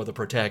making Gizmo the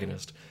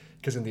protagonist.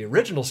 Because in the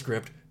original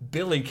script,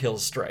 Billy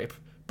kills Stripe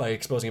by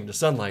exposing him to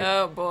sunlight.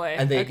 Oh, boy.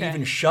 And they Okay.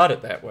 even shot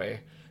it that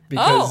way.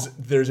 Because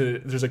there's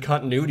a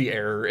continuity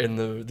error in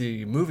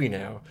the movie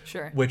now.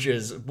 Sure. Which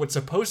is what's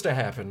supposed to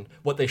happen.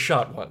 What they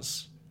shot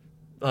was,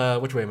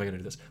 which way am I going to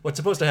do this? What's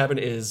supposed to happen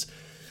is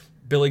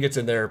Billy gets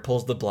in there,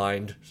 pulls the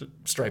blind,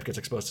 Stripe gets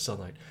exposed to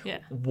sunlight. Yeah.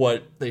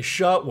 What they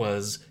shot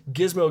was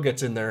Gizmo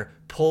gets in there,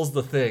 pulls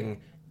the thing.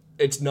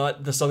 It's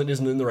not, the sunlight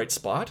isn't in the right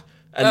spot.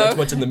 And that's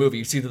what's in the movie.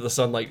 You see that the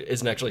sunlight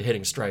isn't actually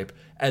hitting Stripe.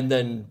 And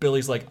then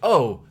Billy's like,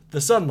 oh, the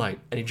sunlight.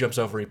 And he jumps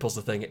over, he pulls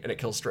the thing, and it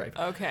kills Stripe.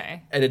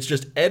 Okay. And it's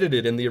just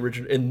edited in the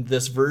in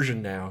this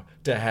version now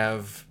to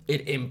have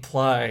it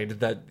implied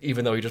that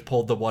even though he just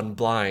pulled the one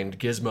blind,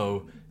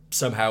 Gizmo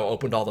somehow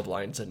opened all the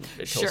blinds and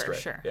it killed Stripe.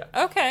 Sure. Yeah.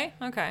 Okay.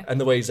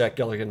 And the way Zach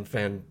Galligan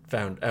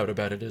found out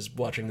about it is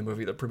watching the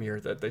movie, the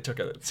premiere that they took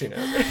a scene out.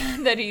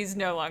 That he's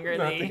no longer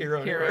Not the the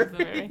hero of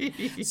the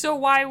movie. So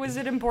why was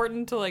it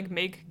important to like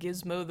make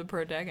Gizmo the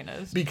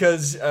protagonist?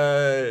 Because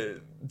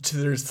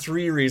there's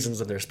 3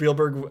 reasons in there.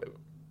 Spielberg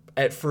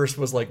at first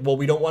was like, well,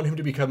 we don't want him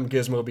to become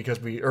Gizmo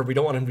we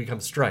don't want him to become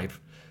Stripe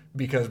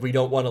because we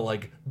don't want to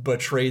like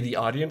betray the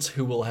audience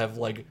who will have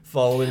like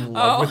fallen in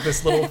love with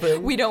this little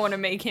thing. We don't want to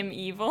make him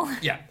evil.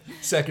 Yeah.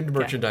 Second,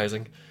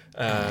 merchandising,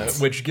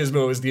 which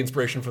Gizmo is the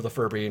inspiration for the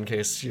Furby, in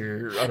case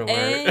you're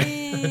unaware.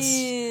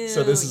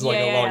 So this is like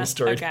a long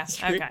story. Okay.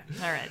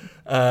 All right.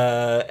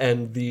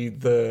 And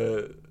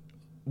the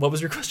what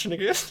was your question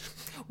again?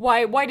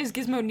 Why does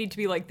Gizmo need to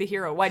be like the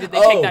hero? Why did they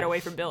take that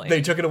away from Billy?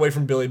 They took it away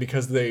from Billy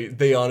because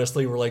they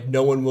honestly were like,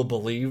 no one will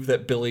believe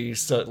that Billy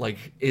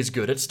like is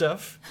good at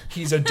stuff.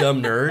 He's a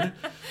dumb nerd.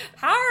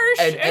 Harsh.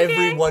 And okay.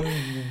 everyone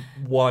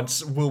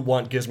will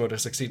want Gizmo to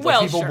succeed. Like,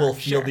 Well, people will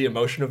feel sure. the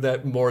emotion of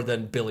that more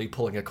than Billy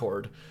pulling a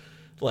cord.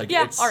 Like,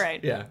 Yeah, it's, all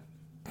right. Yeah.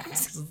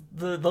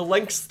 The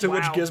lengths to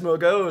which Wow. Gizmo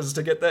goes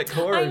to get that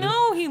cord. I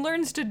know, he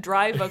learns to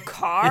drive a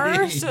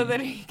car so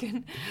that he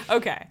can...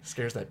 Okay.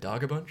 Scares that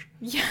dog a bunch.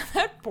 Yeah,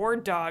 that poor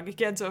dog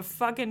gets a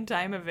fucking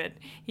time of it.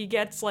 He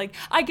gets, like...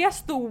 I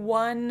guess the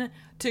one...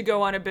 To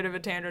go on a bit of a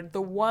tangent,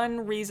 the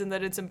one reason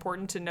that it's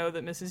important to know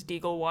that Mrs.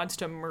 Deagle wants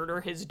to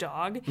murder his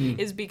dog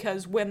is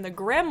because when the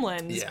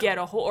gremlins get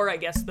a hold... Or I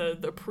guess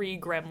the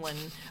pre-gremlin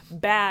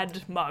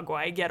bad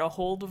Mogwai get a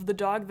hold of the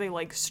dog, they,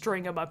 like,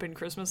 string him up in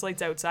Christmas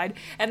lights outside,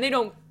 and they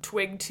don't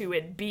twig to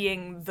it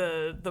being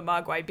the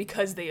Mogwai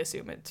because they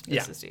assume it's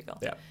Mrs.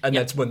 Deagle. Yeah. And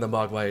that's when the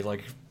Mogwai,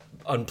 like,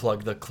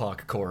 unplug the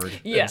clock cord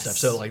Yes. and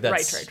stuff. So, like,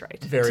 that's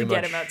right. very to much...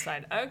 get him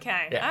outside.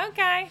 Okay. Yeah.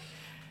 Okay.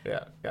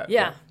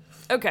 Yeah.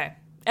 Okay.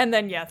 And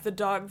then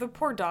the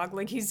poor dog,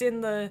 like he's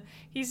in the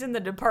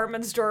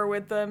department store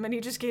with them, and he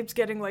just keeps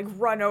getting like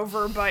run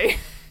over by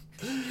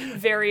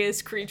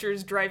various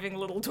creatures driving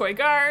little toy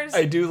cars.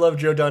 I do love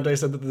Joe Dante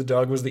said that the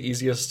dog was the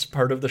easiest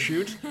part of the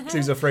shoot because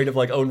he's afraid of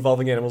like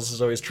involving animals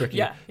is always tricky.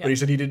 Yeah. But he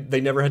said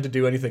they never had to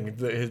do anything.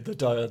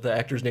 The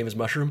actor's name is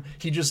Mushroom.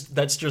 They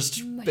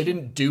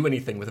didn't do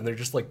anything with him. They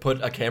just like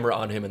put a camera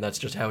on him and that's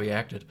just how he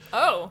acted.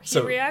 Oh, he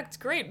reacts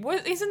great.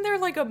 Isn't there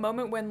like a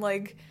moment when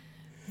like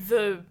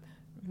the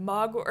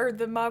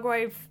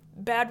Mogwai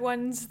bad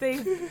ones,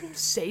 they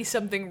say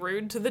something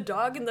rude to the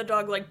dog and the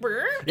dog like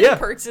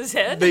perks his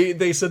head?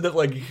 They said that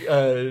like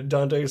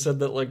Dante said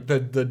that like the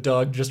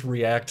dog just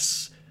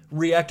reacts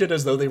reacted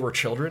as though they were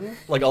children,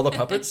 like all the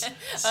puppets.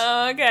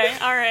 Okay,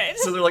 all right.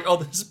 So they're like, oh,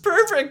 this is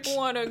perfect.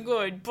 What a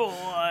good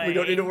boy. We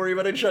don't need to worry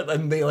about any shots.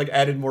 And they like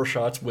added more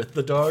shots with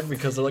the dog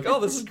because they're like, oh,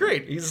 this is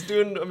great. He's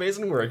doing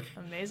amazing work.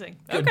 Amazing.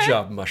 Good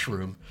job,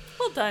 Mushroom.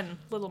 Well done,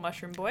 little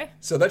mushroom boy.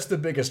 So that's the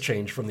biggest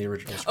change from the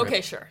original script.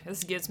 Okay, sure.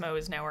 This Gizmo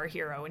is now our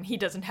hero, and he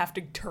doesn't have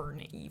to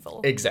turn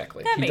evil.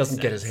 Exactly. He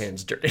doesn't get his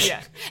hands dirty.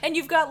 Yeah, and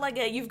you've got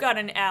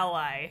an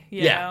ally,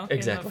 you know,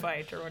 exactly. in the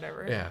fight or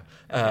whatever. Yeah.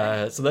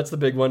 Okay. So that's the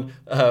big one.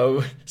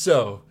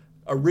 So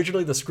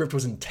originally the script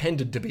was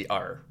intended to be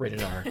R,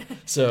 rated R.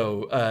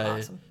 So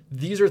awesome.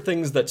 These are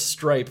things that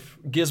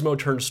Gizmo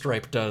turned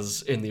Stripe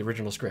does in the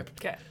original script.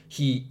 Okay.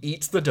 He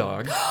eats the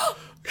dog.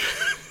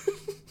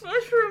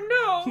 Mushroom,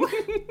 no.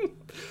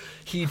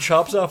 He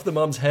chops off the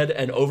mom's head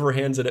and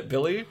overhands it at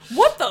Billy.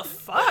 What the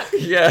fuck?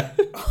 Yeah.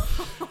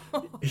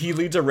 He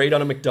leads a raid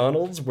on a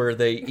McDonald's where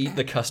they eat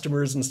the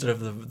customers instead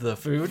of the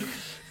food.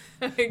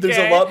 Okay. There's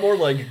a lot more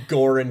like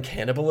gore and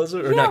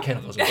cannibalism, or not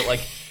cannibalism, but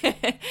like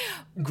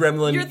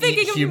gremlin. You're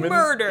thinking eat human. Of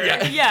murder.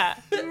 Yeah.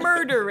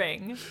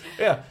 Murdering.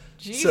 Yeah.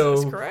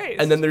 Jesus Christ.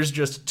 And then there's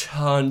just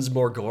tons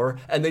more gore.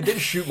 And they did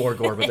shoot more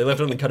gore, but they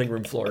left it on the cutting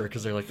room floor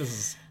because they're like, this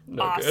is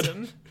no good.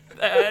 Awesome.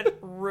 That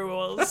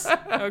rules.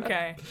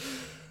 Okay.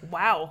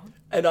 Wow.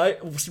 And I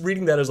was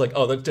reading that as like,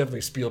 oh, that's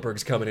definitely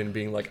Spielberg's coming in and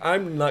being like,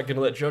 I'm not going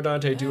to let Joe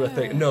Dante do a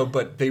thing. No,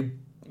 but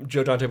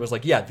Joe Dante was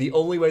like, yeah, the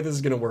only way this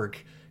is going to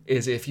work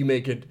is if you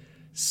make it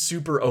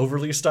super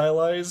overly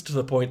stylized to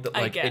the point that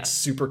like it's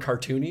super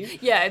cartoony.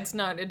 Yeah,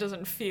 it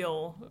doesn't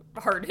feel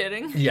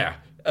hard-hitting. Yeah.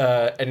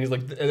 And he's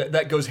like,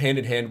 that goes hand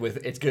in hand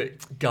with it's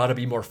gotta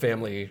be more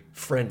family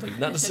friendly.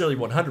 Not necessarily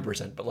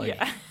 100%, but like,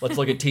 let's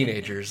look at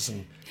teenagers.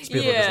 And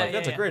Spielberg is like,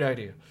 that's a great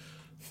idea.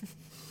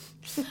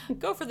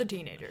 Go for the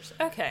teenagers.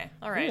 Okay.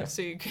 All right. Yeah.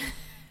 So you can...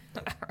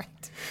 All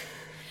right.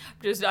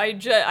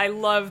 I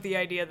love the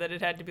idea that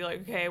it had to be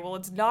like, okay, well,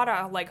 it's not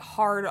a like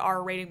hard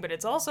R rating, but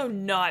it's also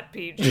not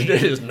PG.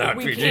 It is not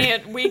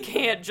PG. We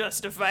can't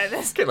justify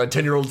this. Can't let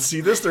 10-year-olds see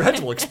this. Their heads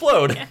will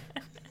explode.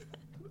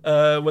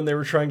 When they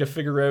were trying to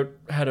figure out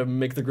how to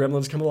make the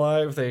gremlins come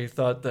alive, they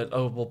thought that,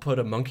 oh, we'll put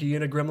a monkey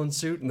in a gremlin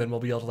suit and then we'll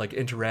be able to like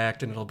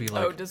interact and it'll be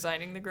like... Oh,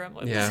 designing the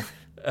gremlins.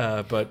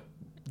 Yeah. But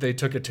they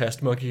took a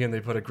test monkey and they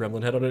put a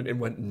gremlin head on it and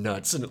went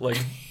nuts and it like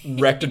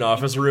wrecked an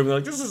office room. They're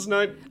like, this is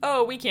not...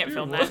 Oh, we can't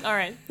film that. All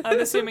right. I'm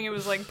assuming it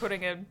was like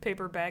putting a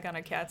paper bag on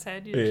a cat's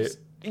head.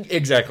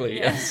 Exactly.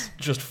 Yeah. Yes.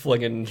 Just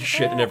flinging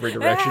shit in every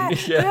direction.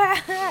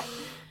 Yeah.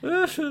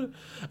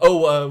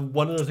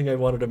 One other thing I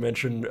wanted to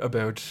mention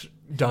about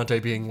Dante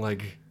being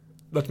like,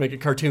 let's make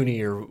it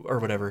cartoony or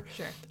whatever.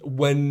 Sure.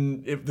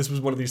 This was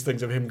one of these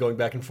things of him going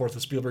back and forth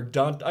with Spielberg.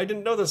 I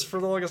didn't know this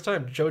for the longest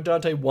time. Joe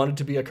Dante wanted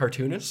to be a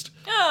cartoonist.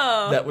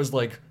 Oh. That was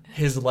like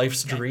his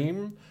life's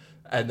dream.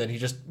 And then he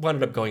just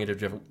wound up going into a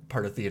different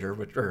part of theater,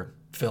 or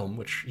film,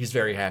 which he's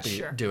very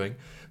happy doing.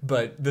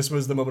 But this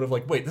was the moment of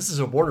like, wait, this is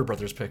a Warner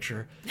Brothers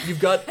picture. You've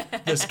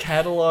got this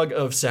catalog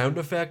of sound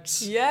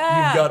effects.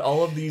 Yeah. You've got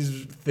all of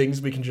these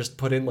things we can just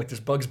put in, like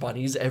there's Bugs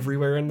Bunnies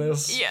everywhere in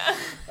this.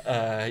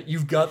 Yeah.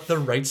 You've got the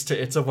rights to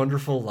It's a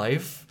Wonderful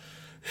Life.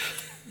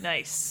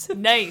 Nice.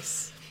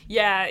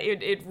 Yeah,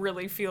 it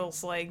really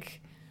feels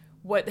like,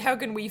 how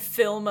can we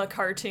film a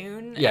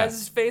cartoon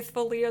as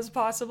faithfully as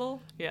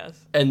possible? Yes.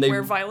 And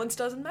where violence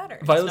doesn't matter.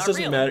 Violence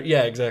doesn't matter.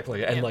 Yeah,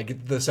 exactly. And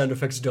like the sound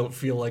effects don't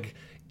feel like...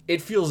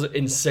 It feels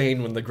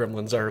insane when the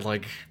gremlins are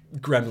like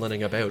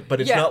gremlining about,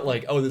 but it's not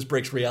like, oh, this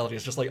breaks reality.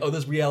 It's just like, oh,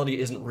 this reality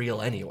isn't real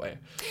anyway.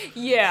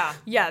 Yeah.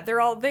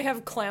 They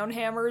have clown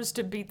hammers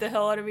to beat the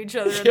hell out of each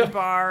other in the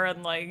bar,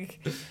 and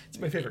like... It's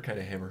my favorite kind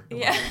of hammer.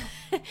 Yeah.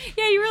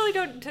 Yeah, you really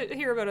don't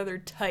hear about other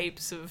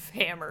types of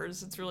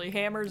hammers. It's really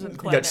hammers and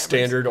clown hammers.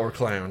 Standard or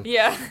clown.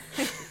 Yeah.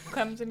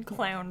 Comes in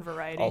clown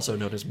variety. Also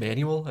known as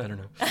manual? I don't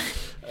know.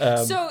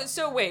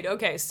 So wait,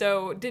 okay,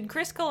 so did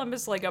Chris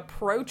Columbus like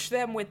approach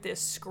them with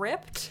this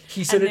script?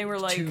 He sent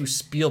it to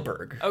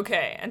Spielberg.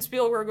 Okay, and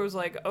Spielberg was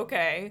like,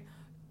 okay,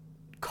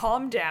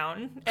 calm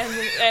down,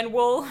 and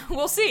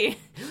we'll see.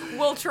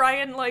 We'll try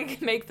and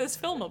like make this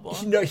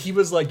filmable. He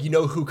was like, you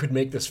know who could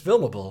make this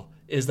filmable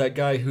is that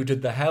guy who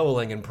did The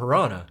Howling and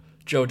Piranha,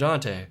 Joe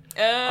Dante.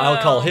 Oh.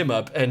 I'll call him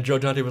up. And Joe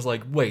Dante was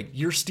like, wait,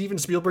 you're Steven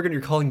Spielberg and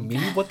you're calling me?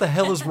 What the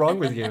hell is wrong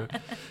with you?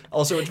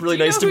 Also, it's really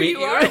nice to meet you.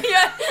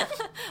 Yeah.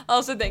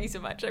 Also, thank you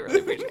so much. I really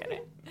appreciate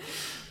it.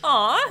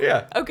 Aw.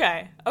 Yeah.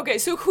 Okay.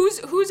 So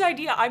whose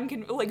idea?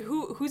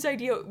 Whose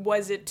idea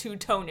was it to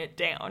tone it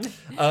down?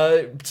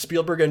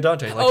 Spielberg and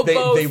Dante. Like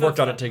they worked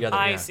on it together.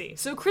 I see.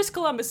 So Chris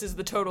Columbus is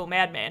the total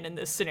madman in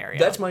this scenario.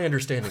 That's my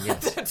understanding.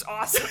 Yes. That's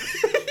awesome.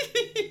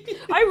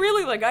 I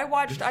really I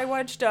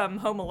watched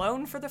Home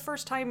Alone for the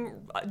first time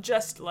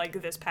just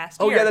like this past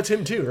year. Oh yeah, that's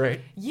him too,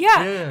 right?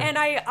 Yeah. And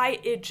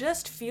it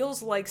just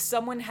feels like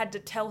someone had to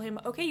tell him,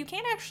 okay, you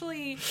can't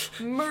actually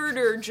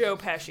murder Joe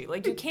Pesci.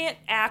 Like you can't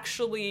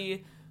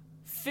actually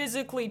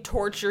physically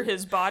torture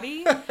his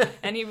body.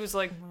 And he was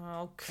like,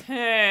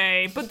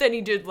 okay. But then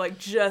he did like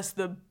just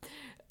got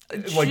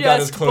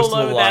as close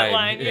below to the that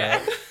line.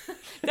 Yeah.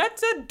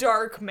 That's a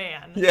dark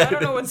man. Yeah, I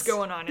don't know what's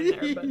going on in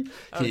there, but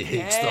okay. He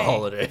hates the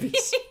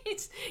holidays.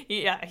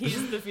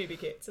 he's the Phoebe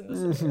Cates in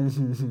this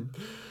one.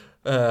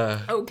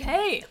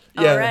 Okay.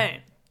 Yeah. All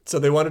right. So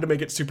they wanted to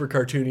make it super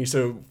cartoony,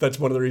 so that's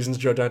one of the reasons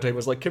Joe Dante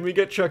was like, can we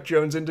get Chuck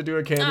Jones in to do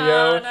a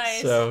cameo? Oh,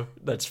 nice. So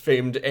that's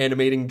famed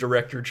animating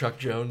director Chuck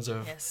Jones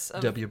of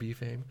WB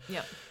fame.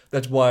 Yep.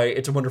 That's why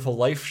It's a Wonderful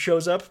Life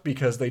shows up,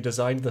 because they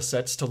designed the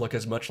sets to look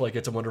as much like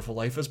It's a Wonderful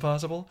Life as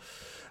possible.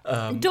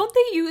 Don't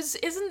they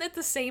isn't it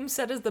the same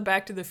set as the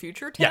Back to the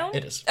Future town? Yeah,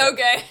 it is.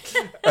 Okay.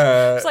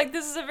 It's like,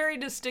 this is a very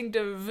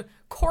distinctive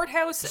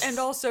courthouse, and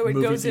also it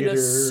Movie goes in a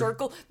theater.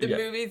 circle. The Yeah.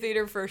 movie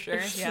theater, for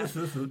sure, yeah.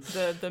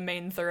 The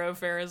main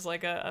thoroughfare is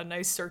like a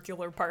nice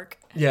circular park.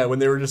 Yeah, when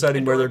they were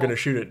deciding where they're Adorable. going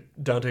to shoot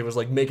it, Dante was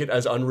like, make it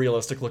as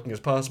unrealistic looking as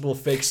possible,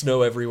 fake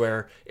snow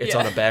everywhere, it's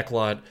on a back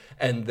lot,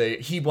 and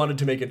he wanted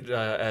to make it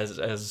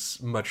as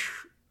much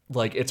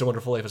like It's a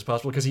Wonderful Life as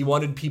possible, because he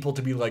wanted people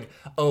to be like,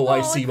 oh,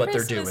 I see what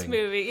they're Christmas doing.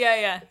 movie.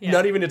 Yeah.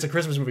 Not even It's a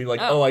Christmas movie, like,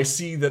 oh, I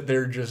see that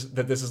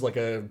that this is like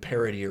a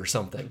parody or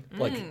something.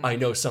 Like, I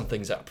know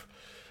something's up.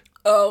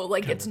 Oh,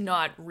 like it's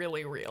not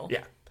really real.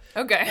 Yeah.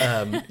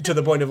 Okay. To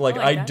the point of like,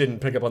 I that. didn't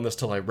pick up on this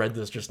till I read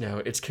this just now.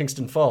 It's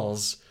Kingston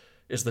Falls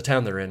is the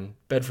town they're in.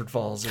 Bedford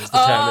Falls is the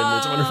town in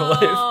It's a Wonderful Life.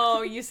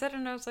 Oh, you said it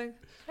and I was like,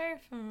 very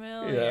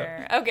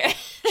familiar. Okay.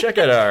 Check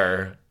out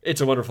our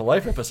It's a Wonderful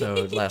Life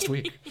episode last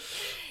week.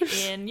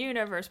 In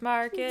universe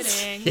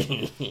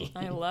marketing.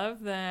 I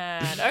love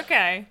that.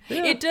 Okay.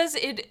 It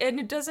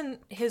doesn't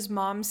his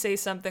mom say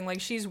something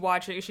like she's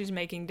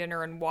making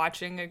dinner and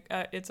watching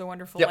It's a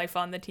Wonderful Life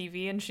on the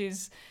TV, and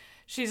she's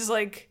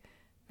like,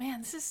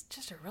 man, this is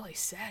just a really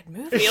sad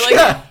movie.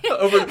 Like,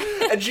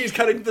 and she's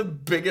cutting the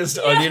biggest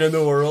onion in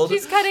the world.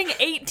 she's cutting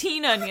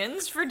 18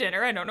 onions for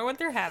dinner. I don't know what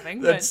they're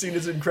having. That but scene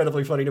is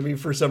incredibly funny to me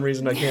for some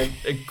reason I can't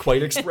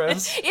quite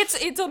express.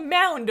 it's a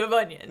mound of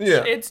onions.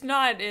 Yeah. It's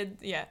not.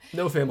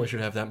 No family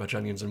should have that much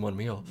onions in one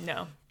meal.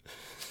 No.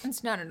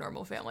 It's not a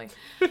normal family.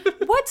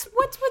 What's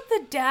with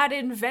the dad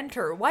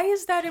inventor? Why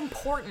is that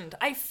important?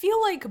 I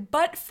feel like,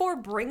 but for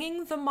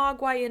bringing the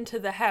Mogwai into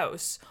the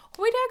house,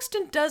 Hoyt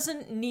Axton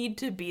doesn't need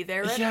to be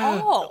there at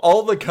all.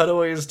 All the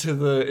cutaways to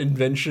the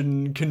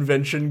invention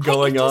convention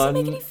going on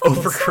make any fucking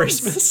over sense.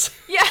 Christmas.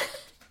 Yeah.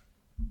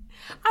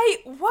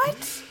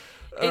 What?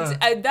 It's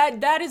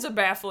that is a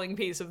baffling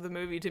piece of the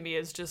movie to me.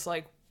 It's just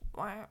like,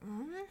 why?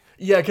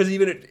 Yeah, because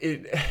even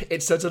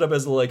it sets it up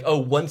as like, oh,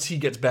 once he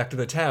gets back to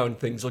the town,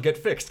 things will get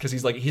fixed, because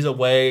he's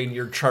away and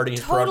you're charting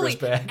his progress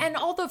back. And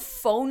all the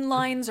phone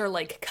lines are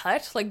like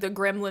cut, like the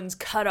gremlins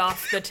cut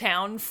off the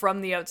town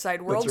from the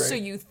outside world. That's So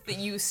right.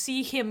 you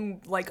see him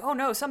like, oh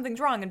no,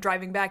 something's wrong, and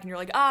driving back, and you're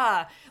like,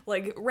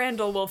 like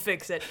Randall will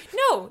fix it.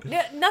 No,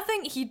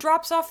 nothing. He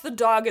drops off the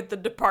dog at the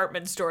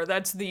department store.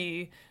 That's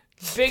the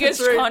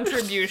biggest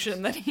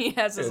contribution that he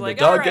has. Is And like,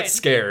 the dog all right. gets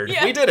scared.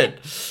 Yeah. We did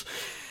it.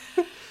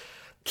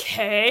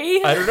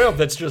 Okay. I don't know.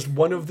 That's just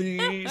one of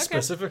the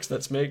specifics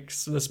that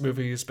makes this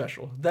movie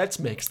special. That's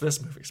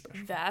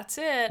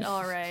it.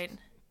 All right.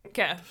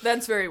 Okay.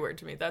 That's very weird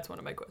to me. That's one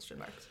of my question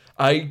marks.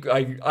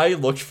 I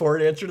looked for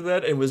an answer to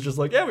that and was just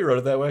like, yeah, we wrote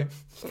it that way.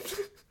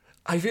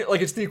 I feel like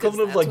it's the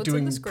equivalent of like what's in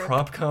doing the script.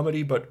 prop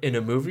comedy, but in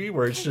a movie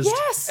where it's just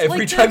Every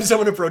every time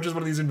someone approaches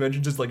one of these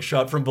inventions, it's like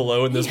shot from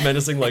below and this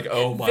menacing, like,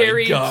 oh my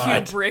very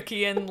god.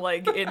 Kubrickian,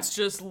 like it's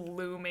just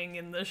looming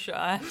in the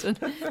shot, and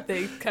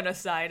they kind of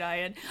side eye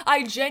it.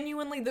 I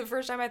genuinely, the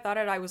first time I thought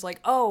it, I was like,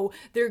 oh,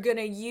 they're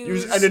gonna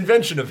use An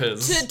invention of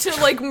his.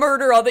 to like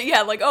murder all the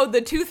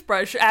the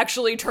toothbrush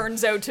actually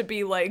turns out to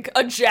be like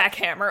a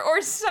jackhammer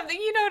or something.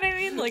 You know what I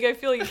mean? Like, I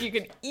feel like you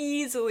could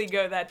easily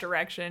go that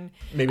direction.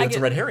 Maybe it's a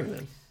red herring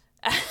then.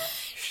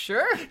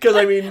 Sure. Because,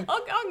 I mean,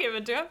 I'll give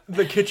it to him.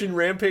 the kitchen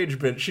rampage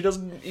bit, she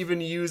doesn't even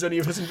use any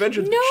of his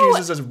inventions. No. She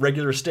uses a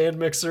regular stand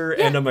mixer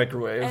and a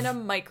microwave. And a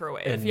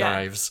microwave. And yeah.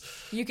 knives.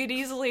 You could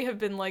easily have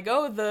been like,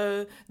 oh,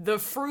 the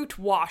fruit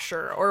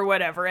washer or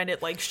whatever, and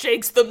it like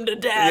shakes them to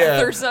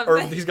death or something.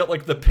 Or he's got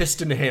like the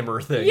piston hammer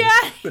thing. Yeah.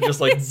 That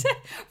just like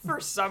for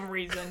some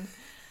reason.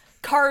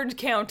 Card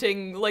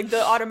counting, like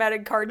the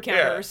automatic card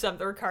counter or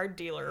something, or card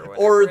dealer or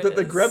whatever. or it that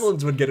the is.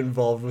 gremlins would get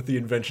involved with the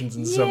inventions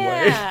in some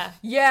way.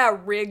 Yeah,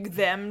 rig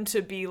them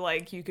to be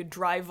like, you could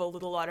drive a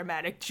little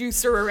automatic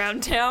juicer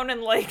around town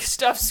and like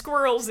stuff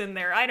squirrels in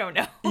there. I don't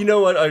know. You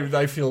know what?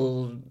 I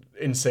feel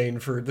insane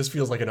for this.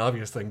 Feels like an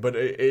obvious thing, but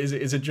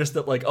is it just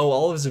that like, oh,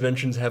 all of his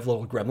inventions have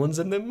little gremlins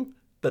in them?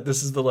 That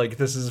this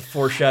is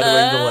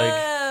foreshadowing the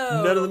like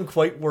none of them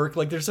quite work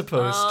like they're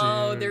supposed to.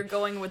 Oh, they're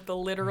going with the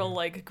literal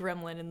like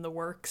gremlin in the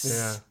works.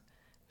 Yeah.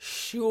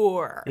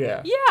 Sure.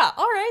 Yeah. Yeah.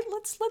 All right.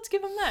 Let's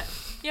give him that.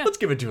 Yeah. Let's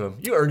give it to him.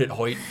 You earned it,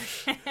 Hoyt.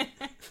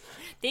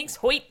 Thanks,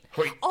 Hoyt.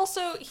 Hoyt.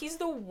 Also, he's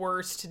the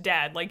worst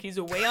dad. Like, he's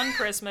away on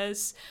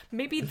Christmas.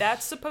 Maybe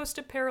that's supposed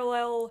to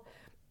parallel,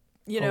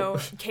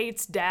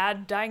 Kate's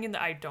dad dying in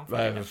the... I don't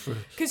fucking know.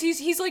 Because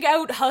he's like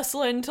out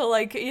hustling to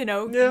like,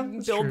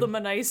 build them a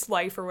nice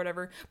life or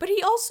whatever. But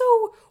he also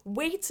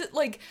waits at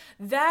like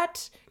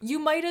that. You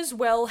might as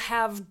well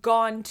have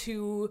gone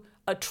to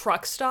a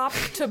truck stop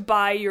to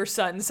buy your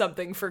son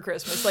something for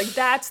Christmas. Like,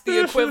 that's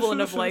the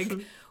equivalent of, like,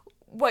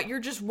 what, you're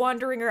just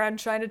wandering around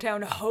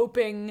Chinatown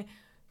hoping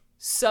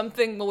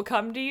something will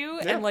come to you,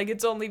 and, like,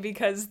 it's only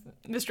because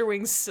Mr.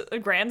 Wing's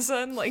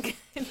grandson, like,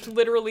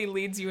 literally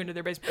leads you into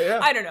their basement. Yeah.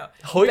 I don't know.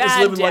 Hoyt is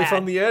living life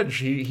on the edge.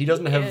 He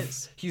doesn't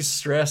have... He's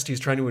stressed. He's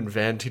trying to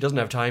invent. He doesn't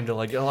have time to,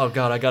 like, oh,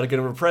 God, I gotta get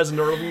him a present,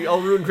 or I'll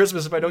ruin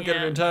Christmas if I don't get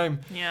it in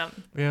time. Yeah.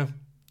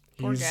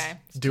 Poor guy.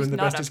 He's doing the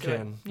best he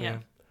can. Yeah.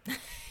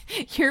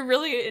 You're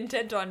really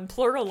intent on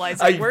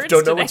pluralizing words I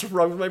don't know today. what's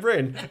wrong with my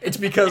brain. It's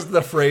because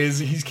the phrase,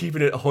 he's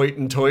keeping it Hoyt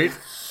and Toyt,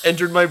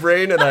 entered my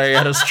brain, and I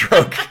had a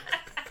stroke.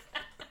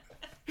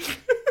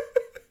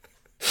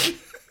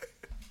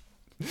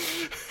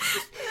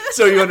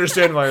 So you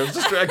understand why I was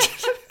distracted.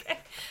 Okay.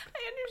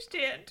 I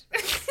understand.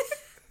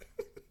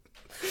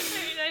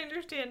 I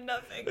understand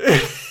nothing.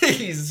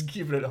 He's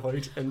keeping it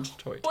Hoyt and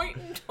Toyt. Hoyt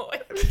and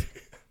Toyt.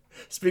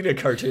 Speaking of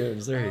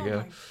cartoons, there you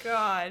go. Oh my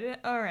God.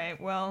 All right,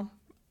 well,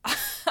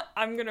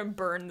 I'm going to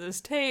burn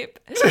this tape.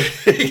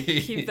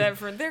 Keep that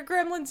for... They're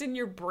gremlins in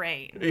your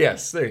brain.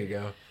 Yes, there you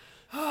go.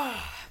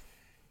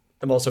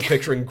 I'm also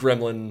picturing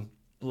Gremlin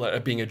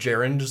being a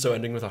gerund, so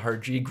ending with a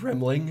hard G,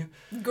 Gremling.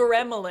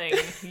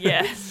 Gremling,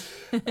 yes.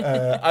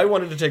 I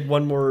wanted to take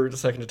one more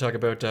second to talk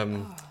about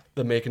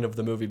the making of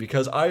the movie,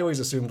 because I always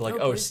assumed, like,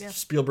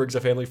 Spielberg's a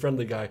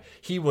family-friendly guy.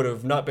 He would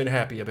have not been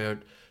happy about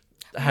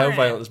how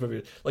violent this movie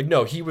is. Like,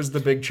 no, he was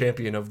the big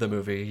champion of the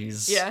movie.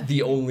 He's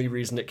the only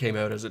reason it came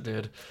out as it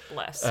did.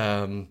 Bless.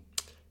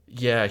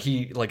 Yeah,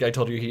 he, like I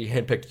told you, he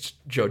handpicked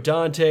Joe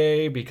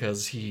Dante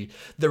because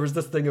there was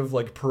this thing of,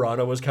 like,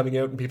 Piranha was coming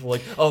out and people were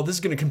like, oh, this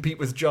is going to compete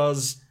with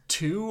Jaws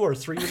 2 or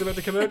 3 was about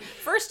to come out.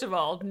 First of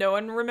all, no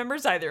one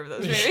remembers either of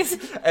those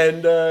movies.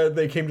 And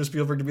they came to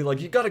Spielberg to be like,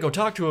 you got to go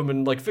talk to him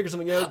and, like, figure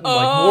something out and,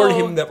 like, warn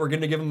him that we're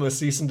going to give him a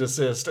cease and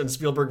desist. And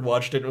Spielberg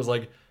watched it and was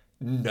like,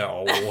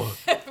 no.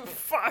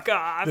 Fuck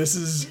off. This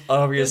is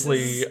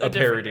obviously a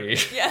parody.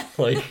 Yeah.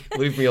 Like,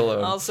 leave me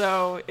alone.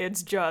 Also,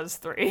 it's Jaws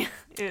 3.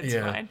 It's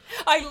fine.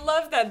 I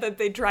love that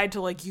they tried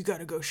to, like, you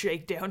gotta go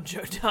shake down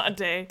Joe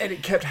Dante. And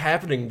it kept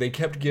happening. They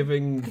kept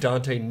giving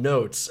Dante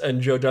notes,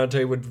 and Joe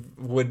Dante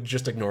would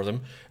just ignore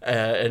them.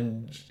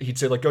 And he'd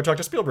say, like, go talk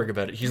to Spielberg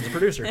about it. He's the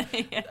producer.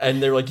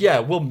 And they're like, yeah,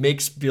 we'll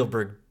make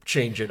Spielberg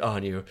change it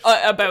on you.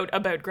 About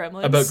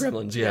Gremlins? About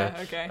Gremlins, yeah.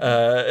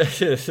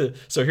 Okay.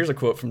 So here's a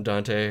quote from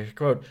Dante.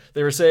 Quote,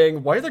 they were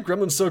saying, why are the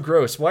gremlins so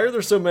gross? Why are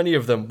there so many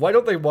of them? Why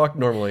don't they walk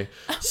normally?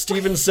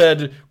 Steven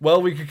said, well,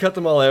 we could cut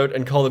them all out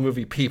and call the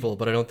movie People,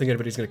 but I don't think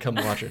anybody's going to come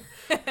watch it.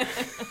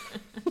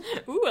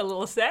 Ooh, a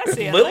little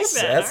sassy. I like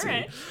that. Sassy. All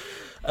right.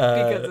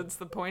 Because it's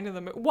the point of the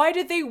movie. Why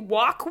did they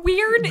walk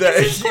weird?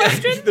 Is his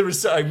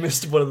question? I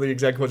missed one of the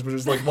exact questions, but it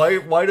was like,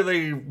 why do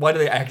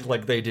they act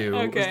like they do?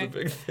 Okay. Was the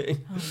big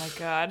thing. Oh my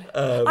God.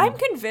 I'm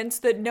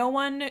convinced that no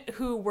one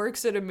who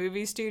works at a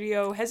movie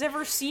studio has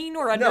ever seen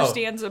or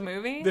understands a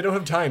movie. They don't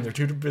have time. They're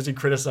too busy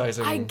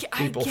criticizing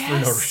people for no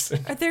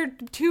reason. They're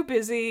too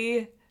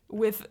busy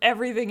with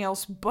everything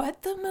else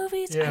but the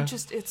movies. Yeah.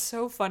 It's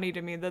so funny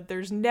to me that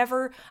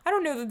I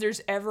don't know that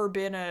there's ever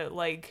been a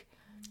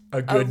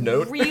good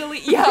note?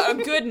 A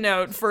good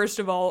note, first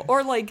of all.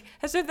 Or, like,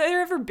 has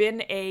there ever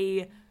been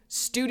a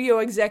studio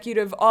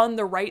executive on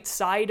the right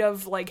side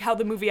of, like, how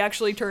the movie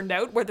actually turned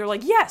out? Where they're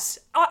like, yes,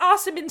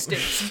 awesome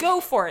instance, go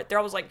for it. They're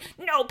always like,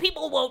 no,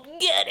 people won't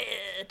get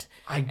it.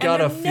 I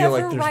gotta feel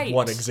like there's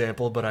one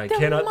example, but I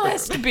cannot. There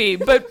must be.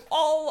 But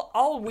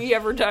all we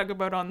ever talk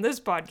about on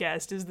this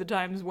podcast is the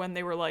times when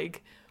they were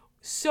like,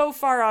 so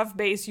far off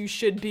base, you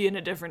should be in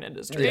a different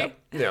industry.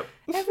 Yeah.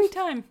 Every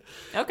time.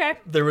 Okay.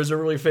 There was a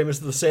really famous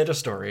The Santa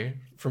Story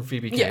from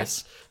Phoebe Cates.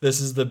 Yes. This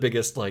is the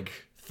biggest, like,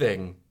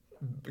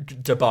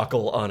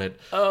 debacle on it.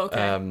 Oh,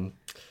 okay.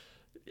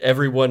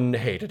 Everyone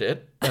hated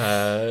it.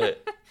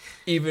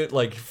 Even,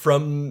 like,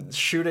 from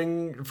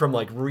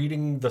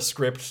reading the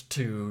script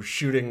to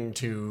shooting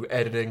to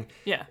editing.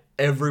 Yeah.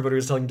 Everybody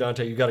was telling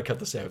Dante, you gotta cut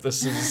this out.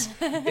 This is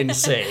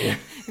insane.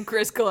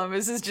 Chris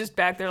Columbus is just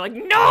back there like,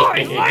 no,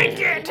 I like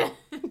it!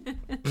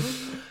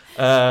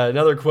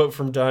 Another quote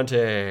from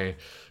Dante.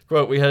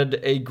 Quote, we had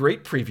a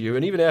great preview,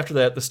 and even after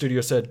that, the studio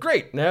said,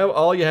 great, now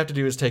all you have to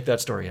do is take that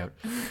story out.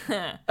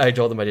 I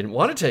told them I didn't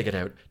want to take it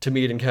out. To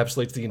me, it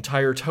encapsulates the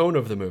entire tone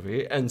of the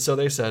movie, and so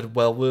they said,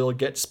 well, we'll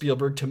get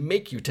Spielberg to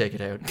make you take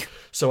it out.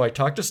 So I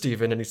talked to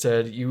Steven, and he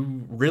said,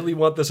 you really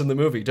want this in the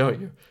movie, don't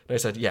you? And I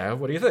said, yeah,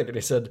 what do you think? And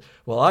he said,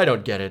 well, I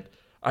don't get it.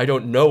 I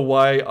don't know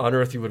why on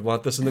earth you would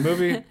want this in the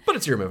movie, but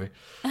it's your movie.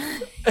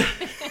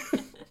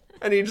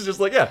 And he's just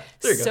like, yeah,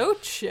 there you go. So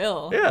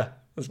chill. Yeah.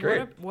 That's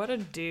great. What a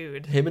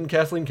dude. Him and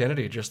Kathleen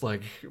Kennedy just,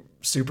 like,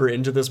 super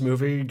into this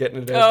movie, getting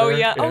it out there.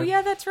 Yeah. Oh,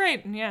 yeah, that's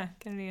right. Yeah,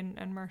 Kennedy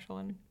and Marshall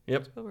and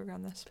Spielberg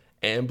on this.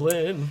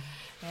 Amblin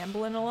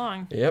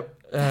along. Yep.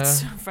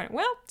 That's so funny.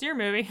 Well, it's your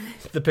movie.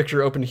 The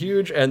picture opened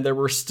huge, and there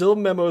were still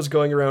memos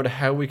going around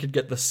how we could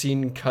get the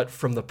scene cut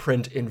from the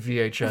print in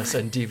VHS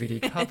and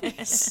DVD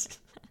copies.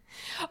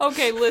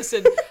 Okay,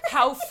 listen,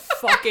 how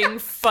fucking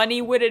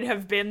funny would it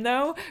have been,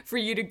 though, for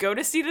you to go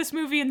to see this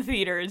movie in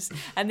theaters,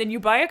 and then you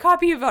buy a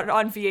copy of it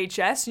on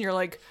VHS, and you're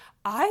like,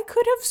 I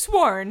could have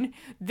sworn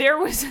there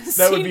was a scene.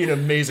 That would be an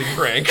amazing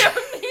prank. That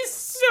would be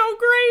so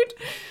great.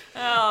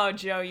 Oh,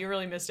 Joe, you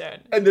really missed out.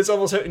 And this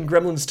almost in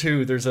Gremlins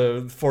 2, there's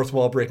a fourth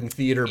wall breaking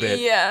theater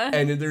bit. Yeah.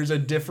 And there's a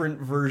different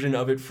version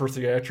of it for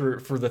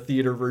the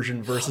theater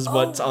version versus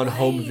what's on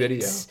home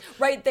video.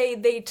 Right,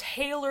 they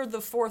tailor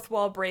the fourth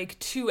wall break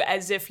to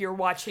as if you're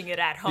watching it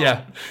at home.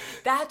 Yeah.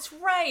 That's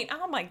right.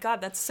 Oh my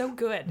God, that's so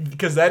good.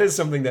 Because that is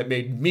something that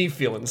made me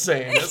feel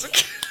insane as a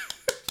kid.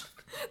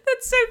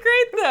 That's so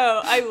great,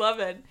 though. I love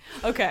it.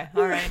 Okay,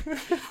 all right.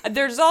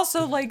 There's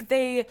also like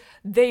they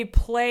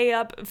play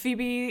up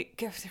Phoebe.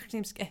 Her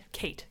name's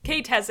Kate.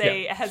 Kate has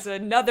has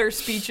another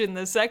speech in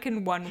the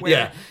second one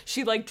where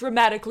she like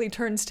dramatically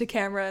turns to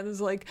camera and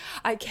is like,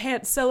 "I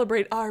can't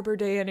celebrate Arbor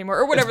Day anymore,"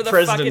 or whatever the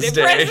fuck it is.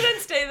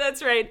 President's Day.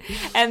 That's right.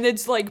 And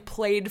it's like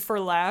played for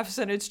laughs,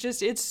 and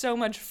it's so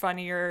much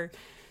funnier.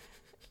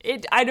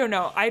 I don't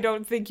know. I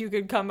don't think you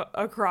could come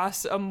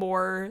across a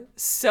more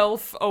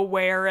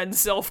self-aware and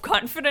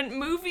self-confident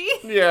movie.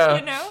 Yeah.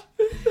 You know?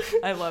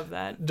 I love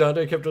that.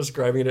 Dante kept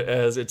describing it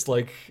as it's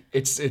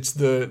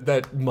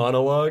that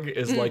monologue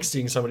is like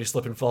seeing somebody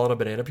slip and fall on a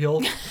banana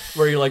peel,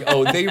 where you're like,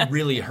 oh, they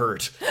really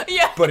hurt.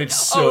 Yeah. But it's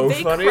so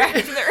they funny.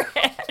 Cracked their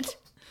head.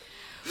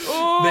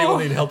 Oh. They will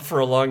need help for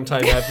a long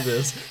time after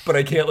this, but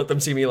I can't let them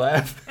see me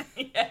laugh.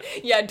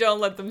 Yeah, don't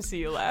let them see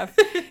you laugh.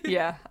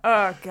 Yeah.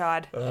 Oh,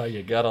 God. Oh,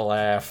 you gotta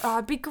laugh.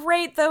 It'd be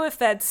great, though, if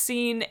that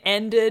scene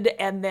ended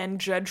and then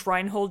Judge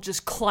Reinhold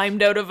just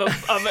climbed out of a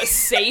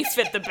safe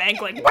at the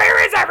bank like,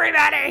 "Where is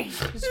everybody?"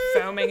 Just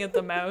foaming at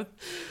the mouth.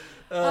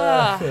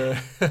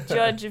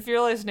 Judge, if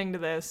you're listening to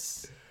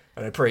this...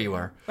 And I pray you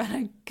are.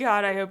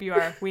 God, I hope you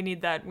are. We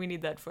need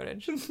that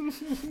footage.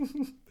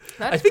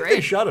 I think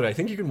they shot it. I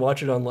think you can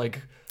watch it on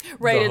like...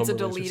 Right, it's a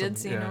deleted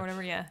scene or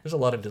whatever, yeah. There's a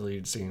lot of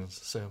deleted scenes,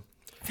 so...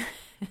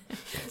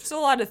 There's a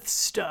lot of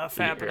stuff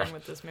happening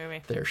with this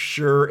movie. There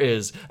sure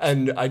is.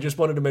 And I just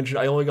wanted to mention,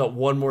 I only got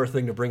one more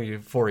thing to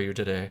bring for you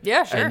today.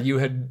 Yeah, sure. And you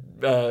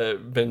had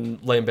been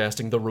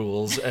lambasting the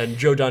rules, and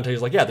Joe Dante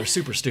is like, yeah, they're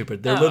super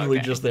stupid. They're literally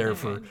just there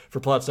for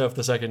plot stuff.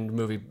 The second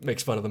movie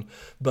makes fun of them.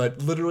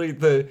 But literally,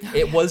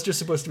 it was just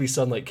supposed to be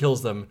sunlight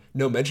kills them.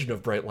 No mention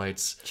of bright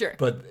lights. Sure.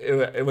 But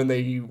when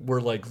they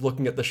were like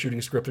looking at the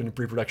shooting script in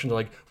pre-production, they're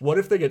like, what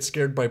if they get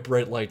scared by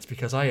bright lights?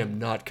 Because I am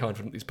not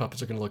confident these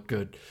puppets are going to look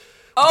good.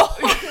 Oh,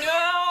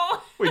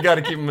 no! We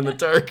gotta keep them in the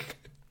dark.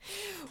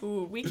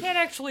 Ooh, we can't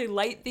actually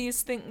light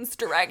these things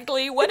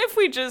directly. What if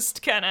we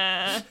just kind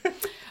of...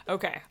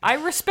 Okay,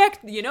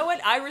 you know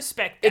what? I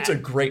respect that. It's a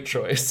great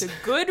choice. It's a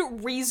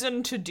good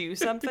reason to do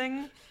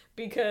something,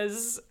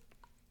 because...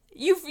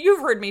 You've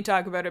heard me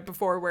talk about it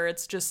before, where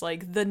it's just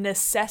like the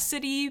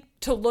necessity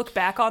to look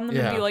back on them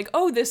and be like,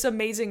 oh, this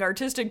amazing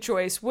artistic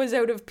choice was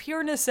out of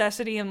pure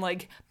necessity and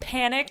like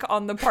panic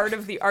on the part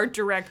of the art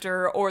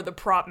director or the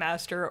prop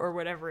master or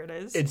whatever it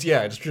is. It's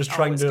just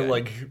trying to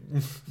like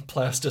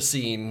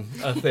plasticine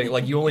a thing.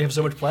 Like you only have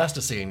so much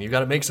plasticine. You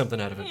got to make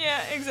something out of it.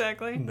 Yeah,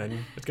 exactly. And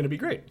then it's gonna be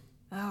great.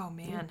 Oh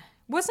man.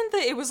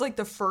 It was like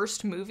the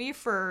first movie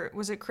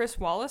was it Chris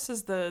Wallace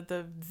as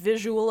the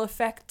visual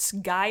effects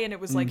guy, and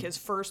it was like his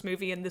first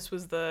movie, and this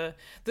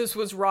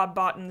was Rob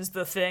Bottin's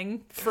The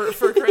Thing for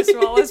Chris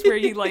Wallace, where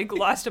he like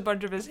lost a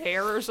bunch of his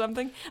hair or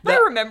something. Am I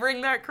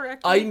remembering that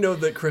correctly? I know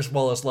that Chris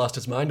Wallace lost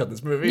his mind on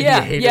this movie.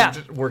 Yeah, he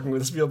hated working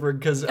with Spielberg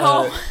because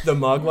the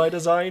Mogwai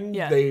design,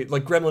 they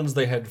like Gremlins,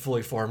 they had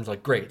fully formed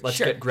like, great, let's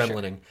get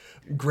Gremlining.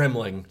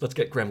 Gremling. Let's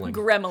get Gremling.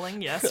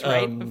 Gremling, yes,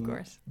 right, of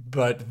course.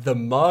 But the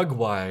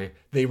Mogwai,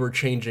 they were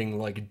changing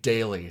like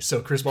daily,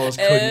 so Chris Wallace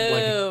couldn't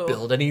like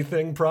build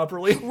anything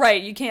properly.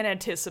 Right, you can't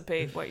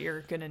anticipate what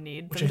you're gonna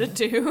need them to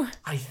do.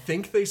 I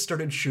think they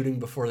started shooting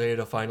before they had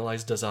a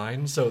finalized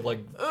design, so like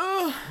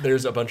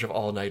there's a bunch of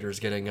all-nighters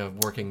getting a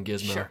working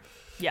gizmo. Sure.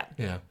 Yeah.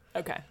 Yeah.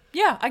 Okay.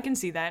 Yeah, I can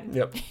see that.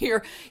 Yep.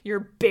 You're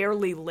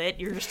barely lit.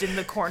 You're just in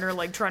the corner,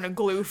 like trying to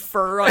glue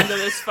fur onto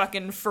this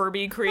fucking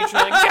Furby creature.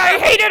 Like, I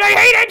hate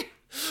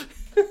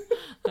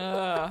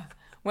it.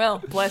 Well,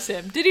 bless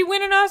him. Did he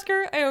win an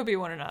Oscar? I hope he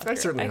won an Oscar. I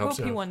certainly hope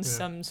so. He won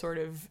some sort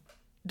of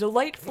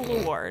delightful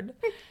award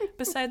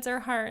besides our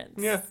hearts.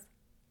 Yeah.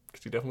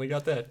 Because he definitely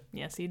got that.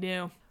 Yes, he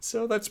do.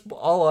 So that's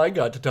all I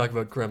got to talk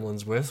about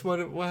Gremlins with. What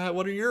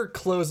are your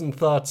closing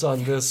thoughts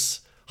on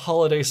this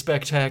holiday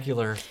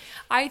spectacular?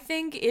 I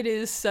think it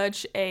is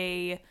such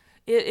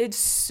it's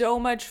so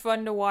much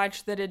fun to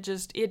watch that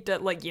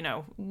it like, you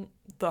know,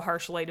 the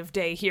harsh light of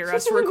day here,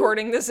 us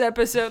recording this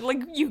episode, like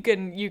you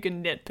can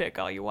nitpick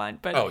all you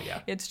want, but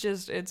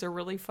it's a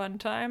really fun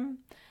time.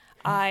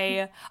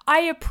 I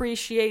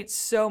appreciate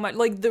so much,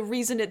 like the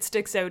reason it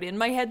sticks out in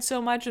my head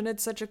so much and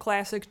it's such a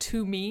classic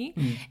to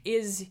me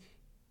is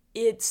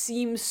it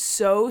seems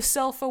so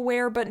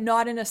self-aware, but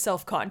not in a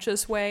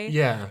self-conscious way.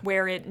 Yeah.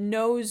 Where it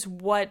knows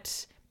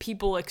what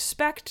people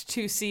expect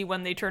to see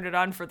when they turn it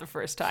on for the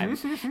first time.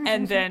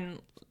 And then,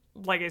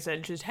 like I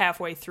said, just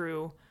halfway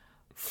through,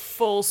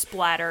 full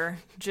splatter,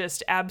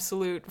 just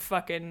absolute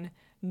fucking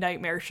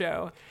nightmare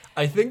show.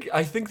 I think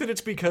that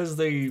it's because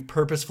they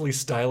purposefully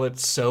style it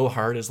so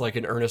hard as like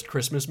an earnest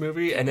Christmas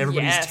movie, and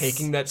everybody's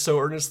taking that so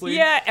earnestly.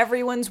 Yeah,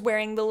 everyone's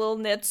wearing the little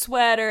knit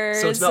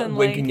sweaters. So it's not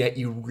winking at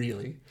you,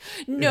 really.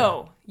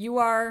 No, you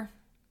are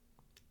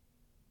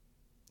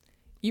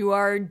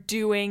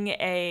doing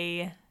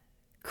a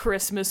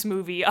Christmas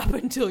movie up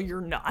until you're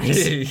not.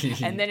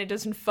 And then it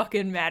doesn't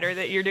fucking matter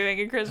that you're doing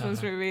a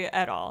Christmas movie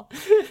at all.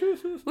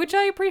 Which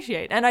I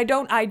appreciate. And I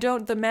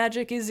don't the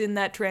magic is in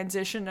that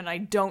transition, and I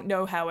don't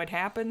know how it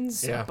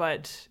happens,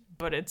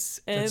 but it's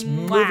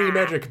movie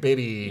magic,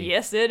 baby.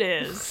 Yes, it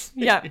is.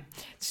 Yeah.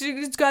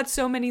 It's got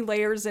so many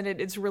layers in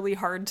it. It's really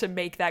hard to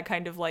make that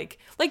kind of like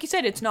you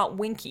said, it's not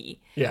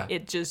winky. Yeah.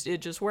 It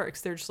just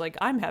works. They're just like,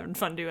 I'm having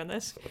fun doing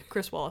this.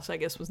 Chris Wallace, I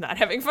guess, was not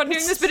having fun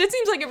doing this, but it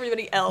seems like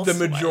everybody else The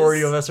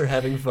majority of us are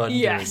having fun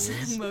doing yes,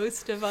 this.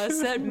 most of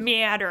us that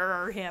matter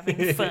are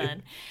having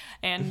fun.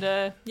 And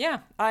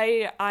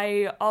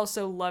I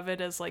also love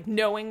it as like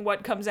knowing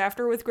what comes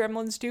after with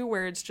Gremlins 2,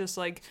 where it's just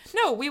like,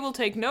 no, we will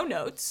take no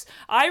notes.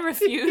 I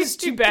refuse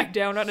to back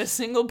down on a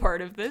single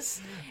part of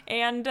this,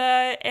 and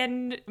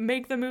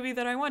make the movie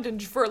that I want.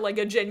 And for like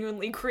a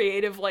genuinely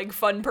creative, like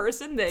fun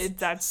person,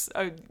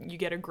 you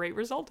get a great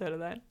result out of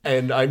that.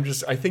 And I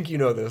think you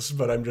know this,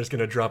 but I'm just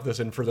gonna drop this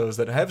in for those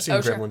that have seen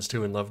Gremlins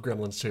 2 and love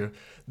Gremlins 2.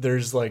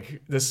 There's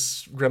like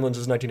this Gremlins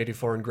is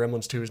 1984 and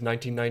Gremlins 2 is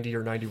 1990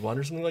 or 91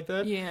 or something like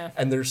that. Yeah.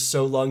 And there's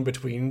so long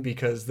between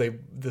because the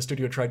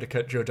studio tried to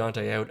cut Joe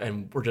Dante out,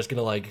 and we're just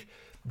gonna like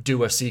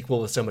do a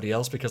sequel with somebody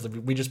else because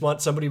we just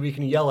want somebody we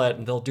can yell at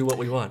and they'll do what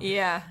we want.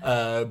 Yeah.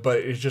 But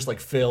it's just like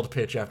failed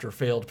pitch after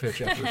failed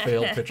pitch after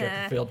failed pitch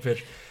after failed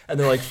pitch. And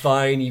they're like,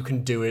 fine, you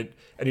can do it.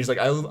 And he's like,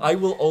 I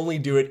will only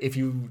do it if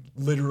you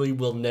literally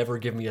will never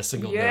give me a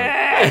single note.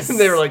 And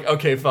they were like,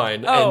 okay,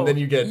 fine. And then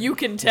you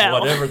can tell.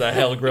 Whatever the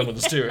hell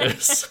Gremlins 2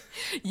 is.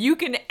 You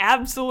can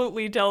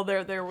absolutely tell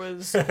there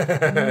was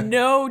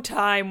no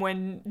time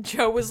when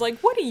Joe was like,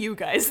 what do you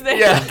guys think?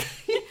 Yeah.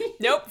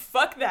 Nope,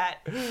 fuck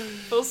that.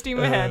 Full steam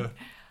ahead.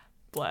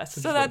 Bless.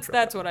 So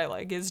that's what I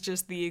like, is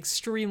just the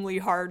extremely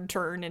hard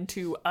turn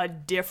into a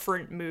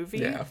different movie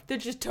that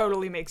just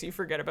totally makes you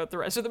forget about the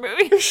rest of the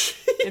movie.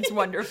 It's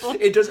wonderful.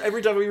 It does.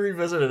 Every time we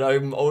revisit it,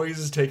 I'm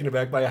always taken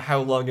aback by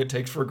how long it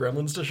takes for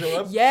Gremlins to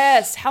show up.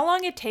 Yes, how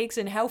long it takes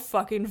and how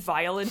fucking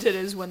violent it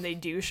is when they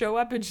do show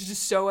up. It's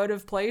just so out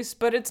of place,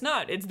 but it's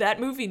not. It's that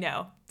movie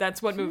now.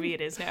 That's what movie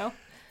it is now.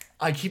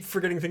 I keep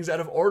forgetting things out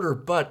of order,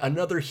 but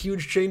another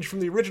huge change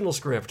from the original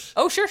script.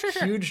 Oh, sure.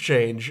 Huge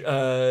change.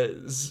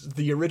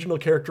 The original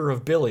character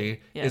of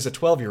Billy is a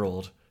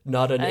 12-year-old,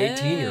 not an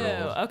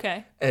 18-year-old. Oh,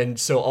 okay. And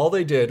so all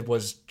they did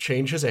was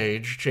change his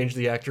age, change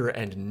the actor,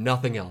 and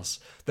nothing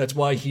else. That's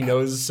why he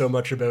knows so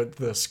much about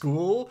the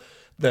school.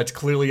 That's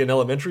clearly an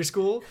elementary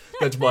school.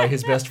 That's why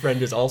his best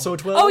friend is also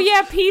 12. Oh,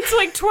 yeah, Pete's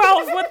like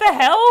 12. What the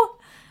hell?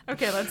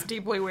 Okay, that's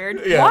deeply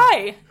weird. Yeah.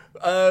 Why?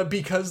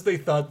 Because they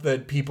thought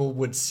that people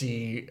would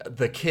see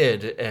the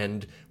kid,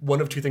 and one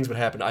of two things would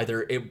happen.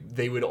 Either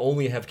they would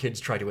only have kids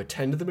try to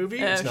attend the movie.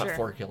 It's not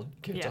for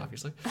kids,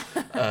 obviously.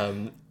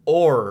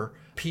 Or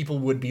people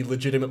would be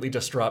legitimately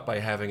distraught by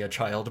having a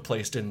child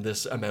placed in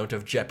this amount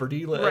of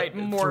jeopardy. Right,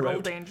 mortal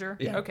throughout. danger.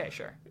 Yeah. Okay,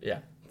 sure. Yeah.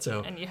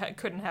 So. And you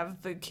couldn't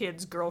have the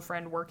kid's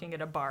girlfriend working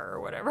at a bar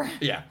or whatever.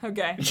 Yeah.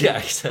 Okay. Yeah,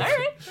 exactly. All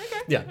right.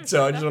 Okay. Yeah.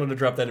 So I just wanted to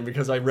drop that in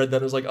because I read that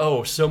and was like,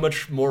 oh, so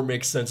much more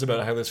makes sense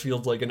about how this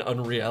feels like an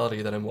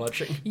unreality that I'm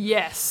watching.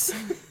 Yes.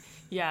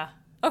 Yeah.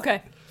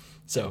 Okay.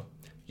 So,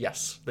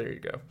 yes, there you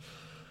go.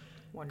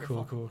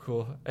 Wonderful.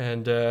 Cool.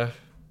 And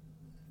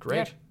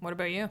great. Yeah. What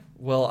about you?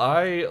 Well,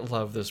 I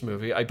love this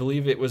movie. I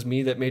believe it was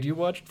me that made you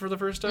watch it for the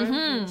first time.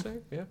 Mm-hmm.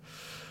 Yeah.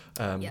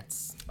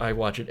 Yes. I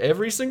watch it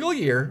every single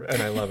year,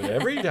 and I love it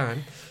every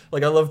time.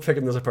 Like, I love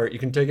picking this apart. You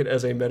can take it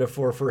as a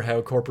metaphor for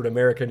how corporate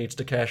America needs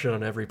to cash in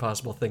on every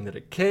possible thing that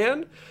it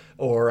can,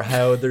 or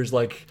how there's,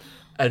 like,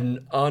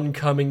 an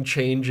oncoming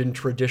change in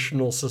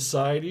traditional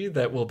society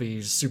that will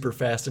be super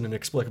fast and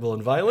inexplicable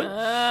and violent.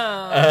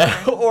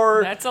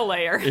 Or that's a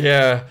layer.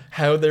 Yeah,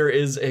 how there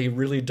is a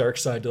really dark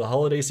side to the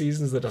holiday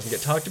seasons that doesn't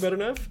get talked about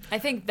enough. I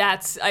think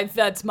that's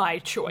my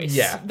choice.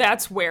 Yeah,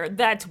 that's where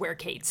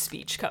Kate's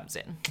speech comes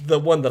in. The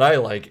one that I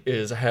like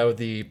is how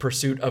the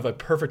pursuit of a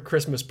perfect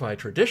Christmas by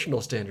traditional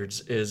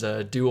standards is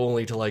due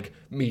only to like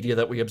media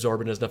that we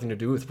absorb and has nothing to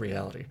do with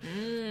reality.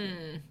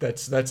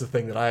 That's the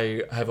thing that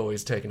I have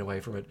always taken away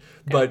from it.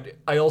 But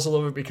I also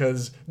love it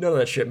because none of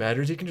that shit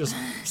matters. You can just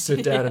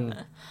sit down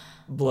and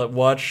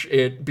watch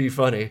it be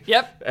funny.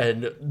 Yep.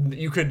 And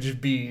you could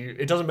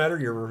it doesn't matter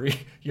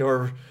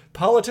your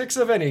politics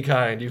of any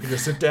kind. You can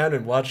just sit down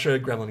and watch a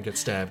gremlin get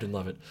stabbed and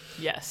love it.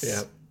 Yes.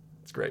 Yeah,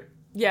 it's great.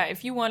 Yeah,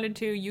 if you wanted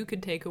to, you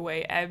could take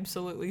away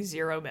absolutely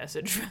zero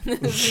message from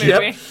this movie.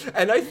 Yep.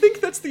 And I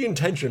think that's the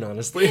intention,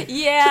 honestly.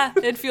 Yeah,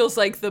 it feels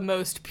like the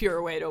most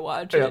pure way to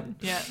watch it.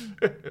 Yeah.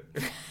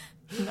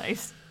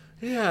 Nice.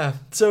 Yeah,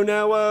 so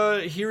now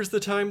here's the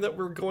time that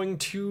we're going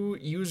to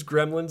use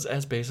Gremlins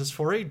as basis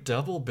for a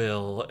double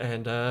bill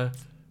and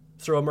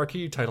throw a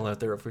marquee title out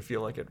there if we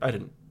feel like it. I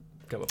didn't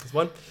come up with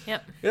one.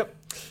 Yep.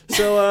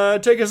 So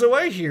take us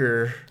away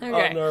here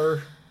Okay. on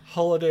our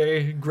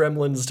holiday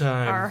Gremlins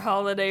time. Our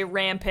holiday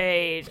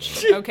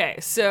rampage. Okay,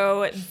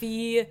 so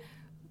the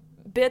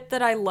bit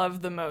that I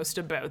love the most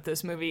about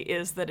this movie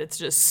is that it's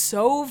just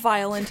so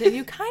violent, and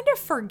you kind of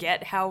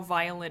forget how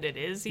violent it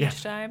is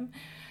each time.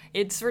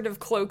 It sort of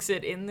cloaks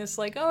it in this,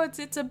 like, oh,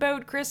 it's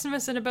about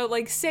Christmas and about,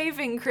 like,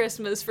 saving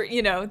Christmas for,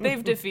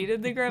 they've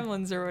defeated the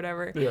Gremlins or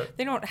whatever. Yeah.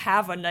 They don't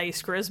have a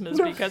nice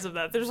Christmas because of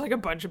that. There's, like, a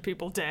bunch of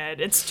people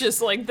dead. It's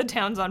just, like, the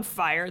town's on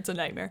fire. It's a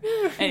nightmare.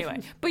 Anyway,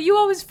 but you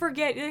always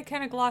forget. It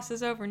kind of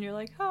glosses over, and you're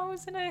like, oh,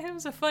 it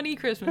was a funny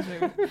Christmas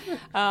movie.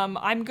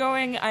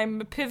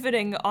 I'm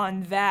pivoting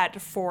on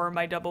that for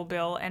my double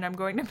bill, and I'm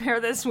going to pair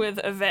this with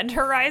Event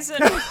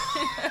Horizon.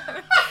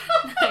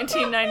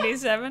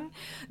 1997,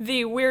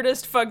 the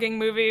weirdest fucking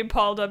movie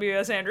Paul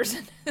W.S.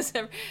 Anderson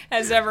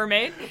has ever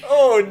made.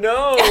 Oh,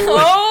 no.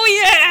 Oh,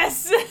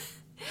 yes!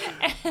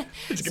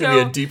 It's going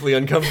to be a deeply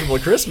uncomfortable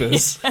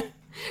Christmas. Yeah.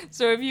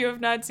 So if you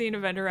have not seen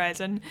Event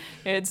Horizon,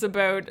 it's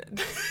like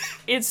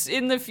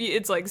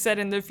set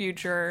in the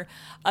future.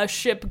 A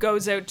ship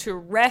goes out to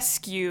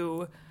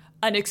rescue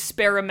an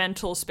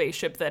experimental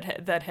spaceship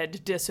that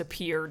had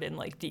disappeared in,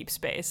 like, deep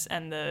space,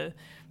 and the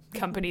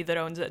company that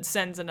owns it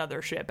sends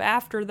another ship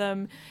after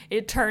them.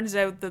 It turns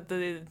out that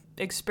the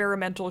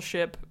experimental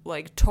ship,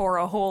 like, tore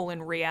a hole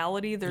in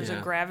reality. There's a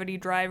gravity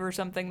drive or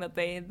something that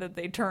they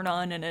turn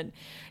on, and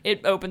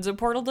it opens a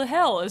portal to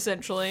hell,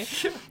 essentially.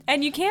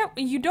 And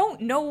you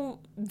don't know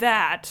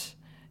that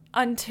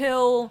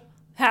until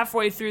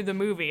halfway through the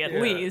movie, at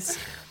least.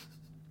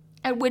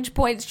 At which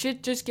point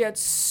shit just gets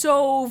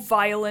so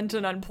violent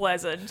and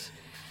unpleasant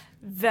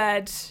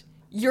that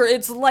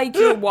it's like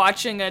you're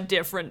watching a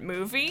different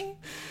movie.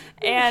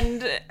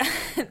 And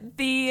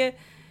the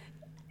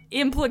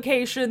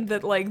implication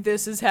that, like,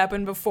 this has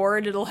happened before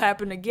and it'll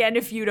happen again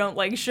if you don't,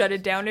 like, shut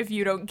it down, if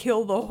you don't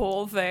kill the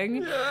whole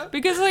thing.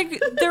 Because, like,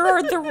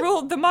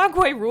 the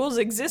Mogwai rules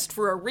exist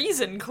for a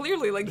reason,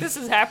 clearly. Like, this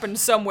has happened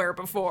somewhere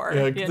before.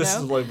 Yeah,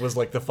 was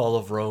like the fall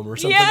of Rome or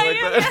something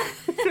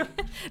that.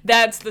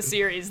 That's the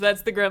series.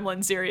 That's the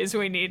Gremlin series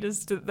we need,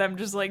 is them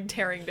just, like,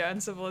 tearing down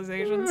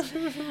civilizations.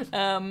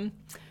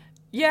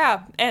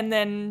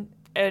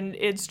 And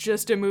it's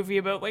just a movie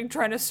about, like,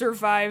 trying to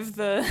survive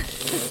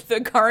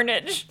the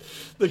carnage.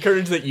 The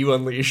carnage that you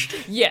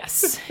unleashed.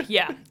 Yes,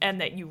 yeah.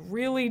 And that you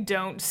really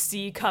don't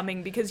see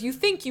coming because you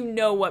think you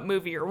know what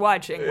movie you're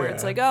watching, where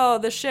it's like, oh,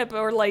 the ship,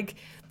 or, like,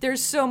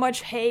 there's so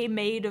much hay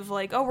made of,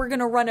 like, oh, we're going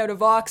to run out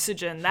of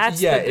oxygen.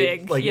 That's the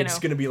big, it's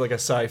going to be like a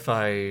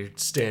sci-fi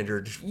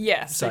standard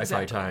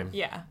sci-fi time.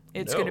 Yeah.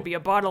 It's going to be a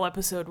bottle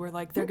episode where,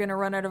 like, they're going to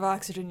run out of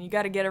oxygen. You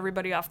got to get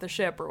everybody off the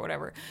ship or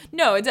whatever.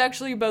 No, it's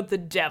actually about the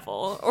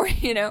devil, or,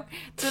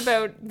 it's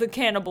about the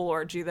cannibal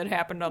orgy that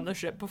happened on the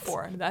ship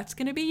before. And that's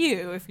going to be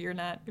you if you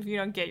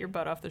don't get your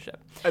butt off the ship.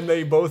 And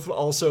they both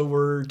also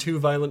were too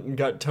violent and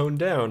got toned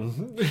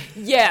down.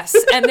 Yes,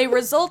 and they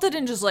resulted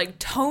in just, like,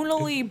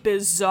 tonally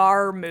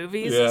bizarre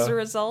movies as a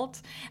result.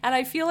 And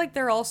I feel like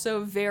they're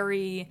also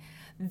they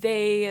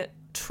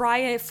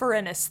try for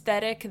an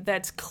aesthetic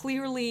that's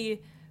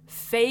clearly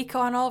fake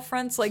on all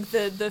fronts, like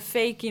the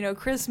fake,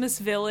 Christmas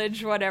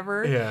Village,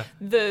 whatever. Yeah.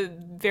 The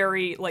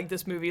very, like,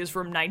 this movie is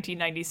from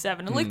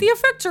 1997, and, like, the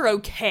effects are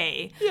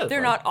okay. Yeah,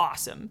 they're not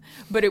awesome,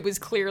 but it was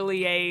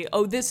clearly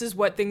this is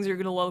what things are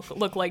gonna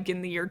look like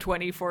in the year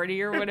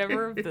 2040 or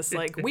whatever. This,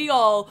 like, we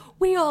all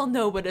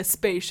know what a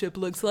spaceship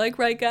looks like,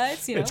 right,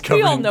 guys?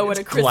 We all know what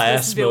a Christmas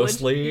glass Village.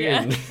 Mostly.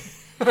 Yeah.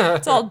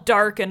 It's all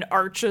dark and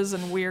arches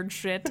and weird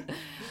shit.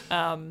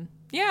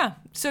 Yeah,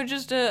 so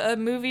just a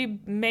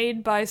movie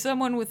made by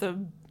someone with a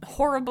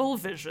horrible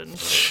vision.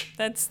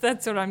 That's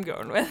what I'm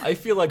going with. I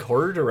feel like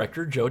horror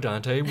director Joe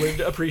Dante would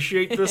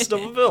appreciate this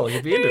double bill.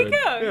 He'd be into it.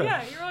 There you go.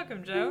 Yeah, you're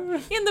welcome, Joe.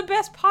 In the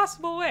best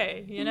possible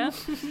way,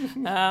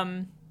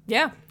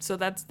 Yeah, so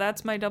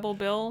that's my double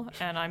bill,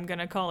 and I'm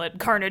gonna call it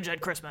Carnage at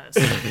Christmas.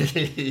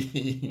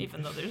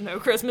 Even though there's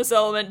no Christmas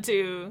element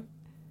to...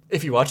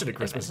 If you watch it at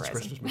Christmas, it's a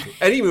Christmas movie.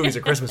 Any movie's a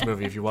Christmas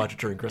movie if you watch it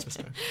during Christmas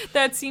time.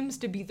 That seems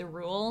to be the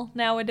rule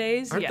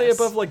nowadays. Aren't they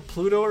above, like,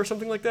 Pluto or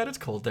something like that? It's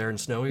cold there and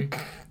snowy.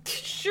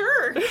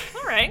 Sure.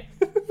 All right.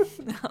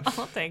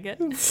 I'll take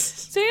it.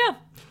 So, yeah,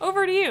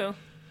 over to you.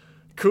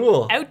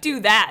 Cool. Outdo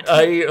that.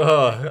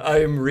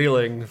 I'm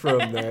reeling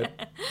from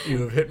that. You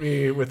have hit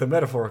me with a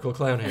metaphorical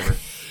clown hammer.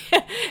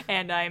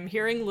 And I'm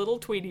hearing little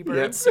Tweety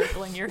birds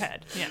circling your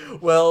head. Yeah.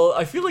 Well,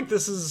 I feel like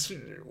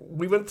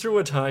we went through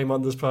a time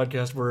on this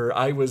podcast where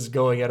I was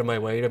going out of my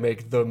way to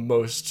make the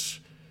most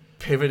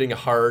pivoting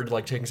hard,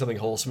 like taking something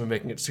wholesome and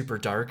making it super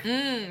dark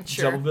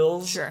double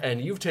bills. Sure.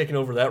 And you've taken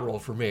over that role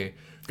for me.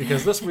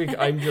 Because this week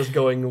I'm just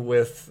going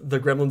with the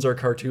Gremlins are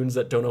cartoons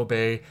that don't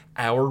obey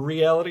our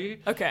reality.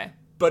 Okay.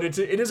 But it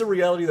is a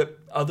reality that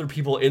other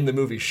people in the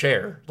movie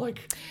share.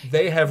 Like,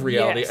 they have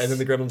reality, and then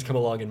the Gremlins come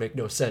along and make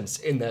no sense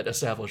in that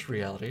established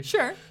reality.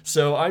 Sure.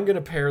 So I'm going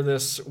to pair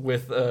this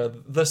with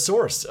the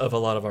source of a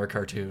lot of our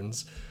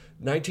cartoons,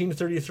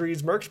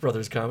 1933's Marx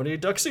Brothers comedy,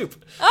 Duck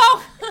Soup.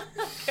 Oh,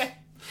 okay.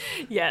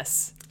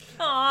 Yes.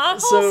 Aw,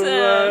 So,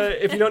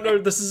 if you don't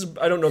know,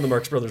 I don't know the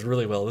Marx Brothers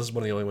really well. This is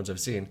one of the only ones I've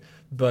seen.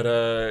 But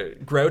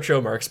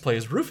Groucho Marx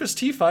plays Rufus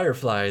T.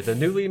 Firefly, the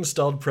newly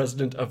installed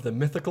president of the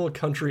mythical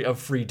country of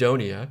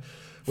Fredonia,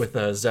 with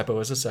Zeppo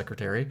as a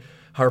secretary.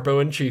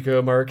 Harpo and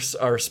Chico Marx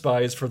are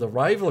spies for the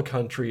rival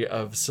country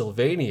of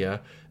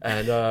Sylvania,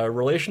 and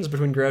relations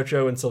between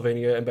Groucho and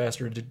Sylvania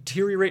ambassador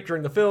deteriorate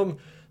during the film,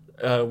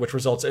 which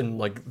results in,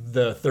 like,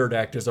 the third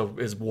act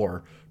is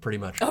war, pretty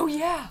much. Oh,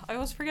 yeah. I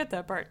always forget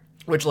that part.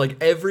 Which,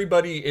 like,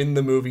 everybody in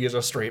the movie is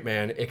a straight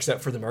man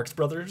except for the Marx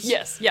Brothers.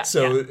 Yes, yeah.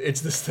 So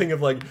it's this thing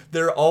of, like,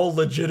 they're all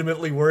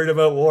legitimately worried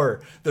about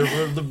war.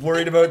 They're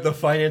worried about the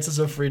finances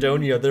of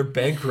Fredonia. They're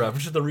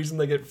bankrupt. The reason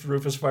they get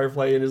Rufus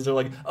Firefly in is they're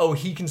like, oh,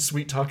 he can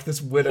sweet talk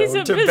this widow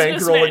to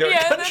bankrolling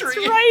our country.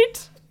 That's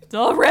right. It's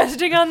all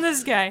resting on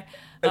this guy.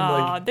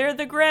 They're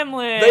the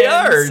gremlins. They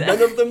are.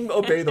 None of them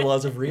obey the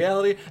laws of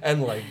reality.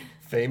 And, like,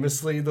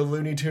 famously, the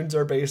Looney Tunes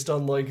are based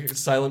on, like,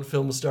 silent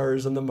film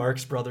stars and the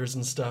Marx Brothers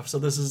and stuff. So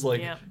this is,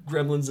 like,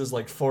 Gremlins is,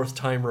 like, fourth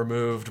time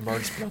removed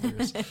Marx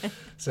Brothers.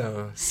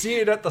 So see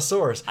it at the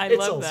source. I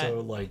love that. It's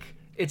also, like,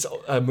 it's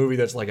a movie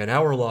that's, like, an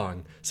hour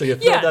long. So you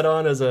throw that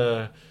on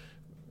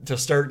to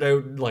start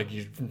out, like,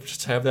 you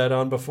just have that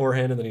on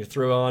beforehand, and then you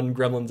throw on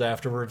Gremlins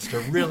afterwards to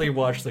really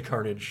watch the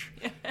carnage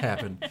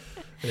happen.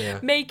 Yeah.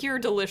 Make your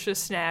delicious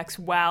snacks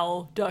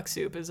while Duck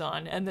Soup is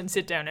on, and then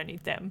sit down and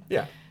eat them.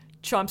 Yeah.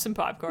 Chomp some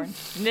popcorn.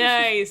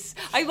 Nice.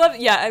 I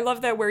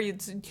love that where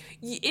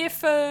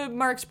if a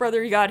Marx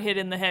Brother got hit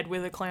in the head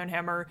with a clown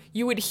hammer,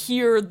 you would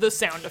hear the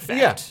sound effect.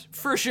 Yeah.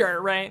 For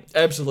sure, right?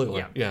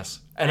 Absolutely. Yeah.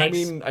 Yes. And nice. I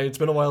mean, it's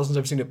been a while since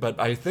I've seen it, but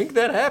I think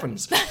that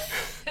happens.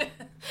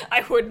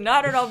 I would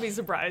not at all be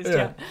surprised.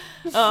 Yeah.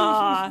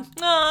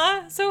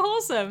 So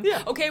wholesome.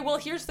 Yeah. Okay, well,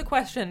 here's the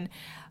question.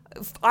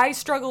 I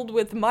struggled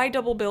with my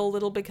double bill a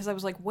little because I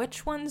was like,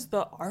 which one's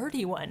the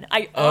arty one?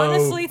 I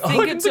honestly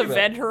think it's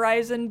Event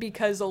Horizon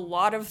because a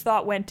lot of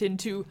thought went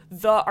into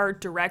the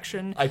art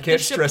direction. I can't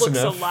stress enough. The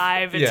ship looks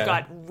alive. It's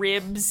got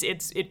ribs.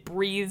 It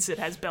breathes. It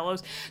has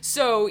bellows.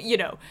 So,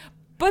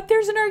 but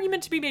there's an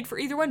argument to be made for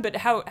either one, but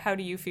how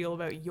do you feel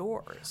about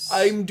yours?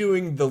 I'm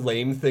doing the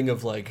lame thing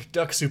of, like,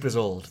 Duck Soup is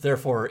old,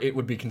 therefore it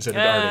would be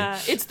considered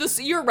arty.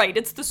 You're right,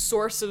 it's the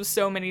source of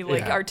so many,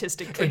 like,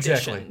 artistic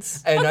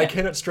traditions. Exactly. And I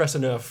cannot stress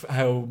enough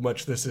how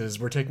much this is.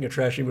 We're taking a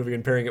trashy movie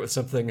and pairing it with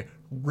something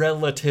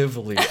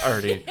relatively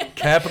arty.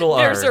 Capital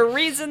R. There's a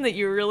reason that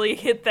you really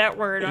hit that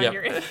word on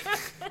your...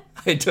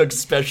 I took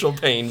special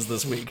pains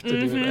this week to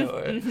do it that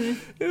way.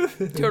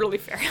 Mm-hmm. Totally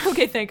fair.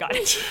 Okay, thank God.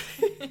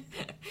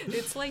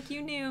 It's like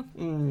you knew.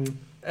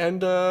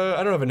 And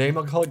I don't have a name.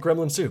 I'll call it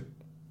Gremlin Soup.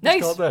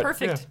 Nice.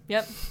 Perfect.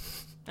 Yeah.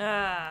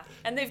 Yep.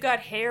 And they've got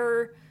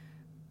hair,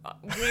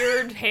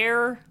 weird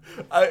hair.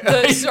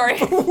 Sorry.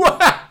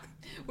 What?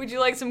 Would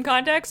you like some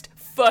context?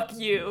 Fuck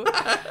you.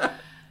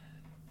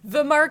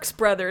 The Marx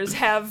Brothers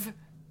have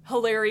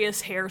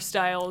hilarious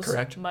hairstyles.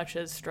 Correct. Much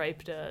as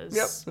Stripe does.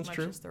 Yep, that's much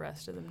true. as the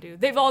rest of them do.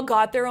 They've all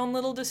got their own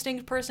little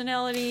distinct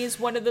personalities.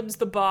 One of them's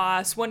the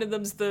boss. One of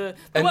them's the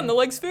one that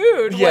likes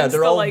food. Yeah, One's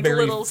they're the all like very,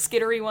 little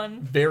skittery one.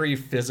 Very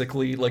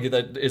physically, like,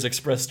 that is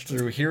expressed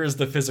through, here is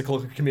the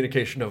physical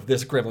communication of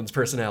this gremlin's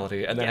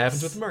personality. And that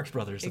happens with the Marx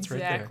Brothers. That's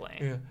exactly. Right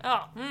there.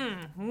 Yeah.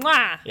 Oh,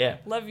 mwah. Yeah.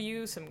 Love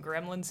you some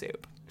gremlin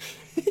soup.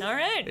 All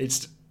right.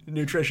 It's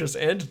nutritious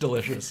and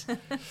delicious.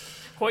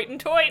 Hoyt and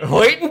toit.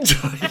 Hoyt and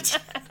toit.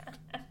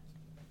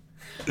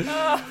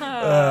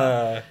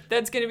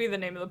 That's going to be the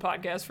name of the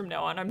podcast from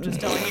now on. I'm just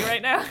telling you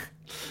right now.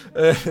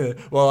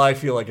 Well, I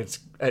feel like it's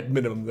at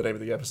minimum the name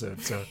of the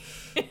episode. So,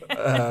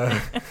 and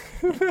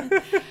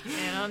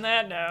on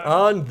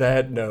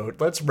that note,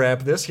 let's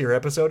wrap this here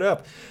episode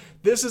up.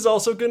 This is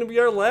also going to be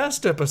our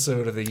last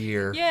episode of the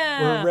year.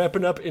 Yeah. We're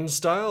wrapping up in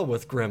style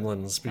with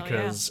Gremlins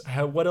because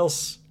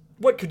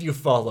what could you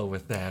follow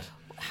with that?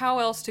 How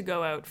else to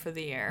go out for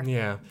the year?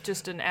 Yeah.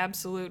 Just an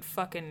absolute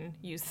fucking,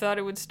 you thought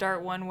it would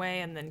start one way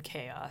and then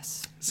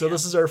chaos. So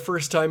this is our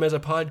first time as a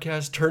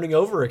podcast turning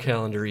over a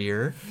calendar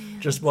year.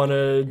 Just want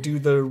to do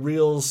the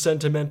real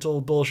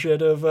sentimental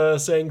bullshit of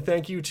saying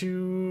thank you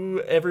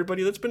to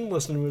everybody that's been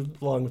listening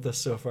along with us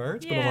so far.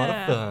 It's been a lot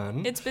of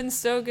fun. It's been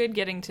so good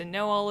getting to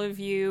know all of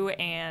you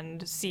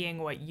and seeing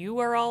what you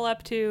are all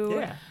up to.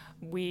 Yeah.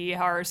 We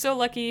are so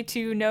lucky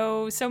to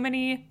know so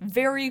many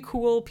very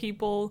cool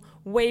people,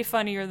 way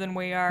funnier than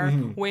we are,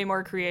 way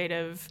more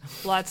creative,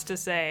 lots to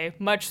say,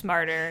 much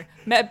smarter,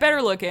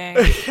 better looking.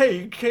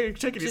 Hey,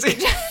 take it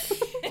easy.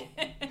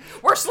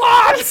 We're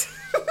slobs!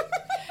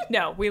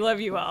 No, we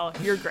love you all.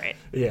 You're great.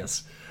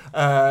 Yes.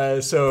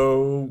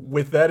 So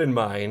with that in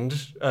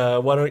mind,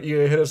 why don't you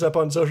hit us up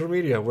on social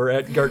media? We're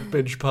at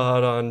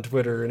GartBagePod on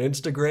Twitter and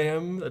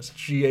Instagram. That's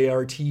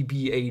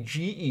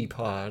GartBage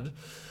pod.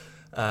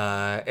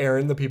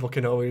 Aaron, the people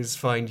can always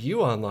find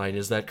you online.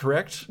 Is that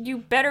correct? You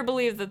better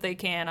believe that they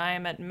can. I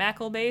am at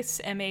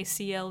Maclebass,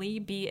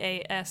 MacleBass,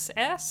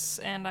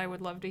 and I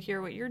would love to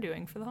hear what you're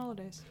doing for the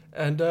holidays.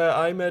 And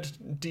I'm at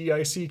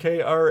DICKRNAVIS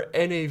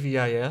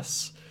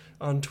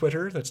on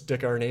Twitter. That's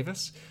Dick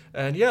Arnavis.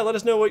 And yeah, let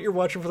us know what you're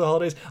watching for the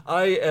holidays.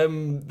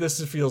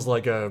 This feels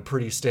like a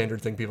pretty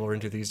standard thing people are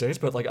into these days,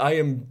 but like I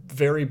am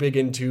very big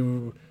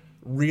into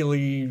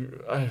really,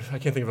 I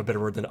can't think of a better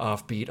word than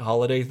offbeat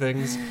holiday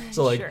things.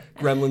 So like sure.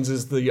 Gremlins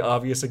is the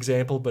obvious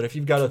example, but if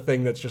you've got a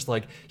thing that's just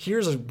like,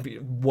 here's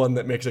one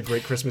that makes a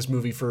great Christmas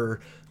movie for...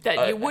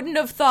 that you wouldn't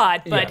have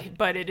thought,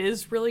 but it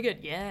is really good,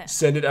 yeah.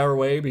 Send it our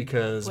way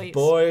because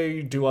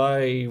boy, do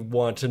I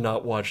want to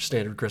not watch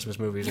standard Christmas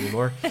movies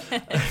anymore.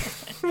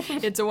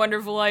 It's a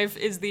Wonderful Life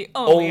is the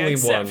only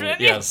exception. One,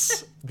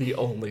 yes. The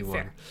only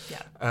one.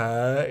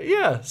 Fair.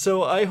 Yeah.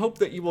 So I hope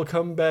that you will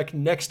come back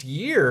next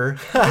year.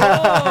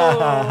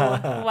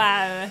 Oh,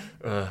 wow.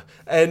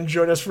 And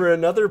join us for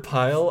another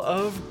pile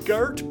of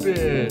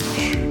garbage.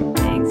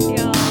 Thanks,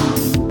 y'all.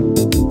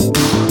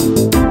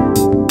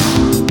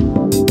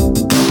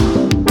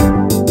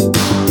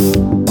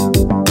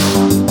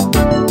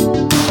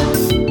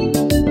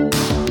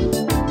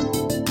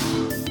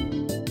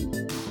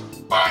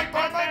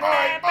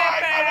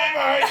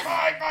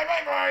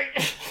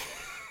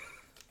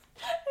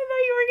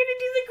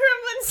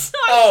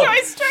 Oh. So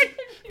I started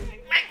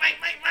doing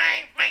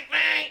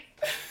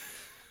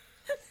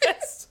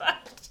That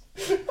sucked.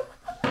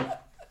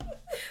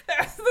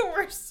 That's the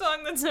worst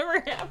song that's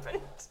ever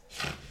happened.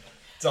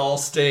 It's all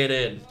staying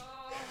in.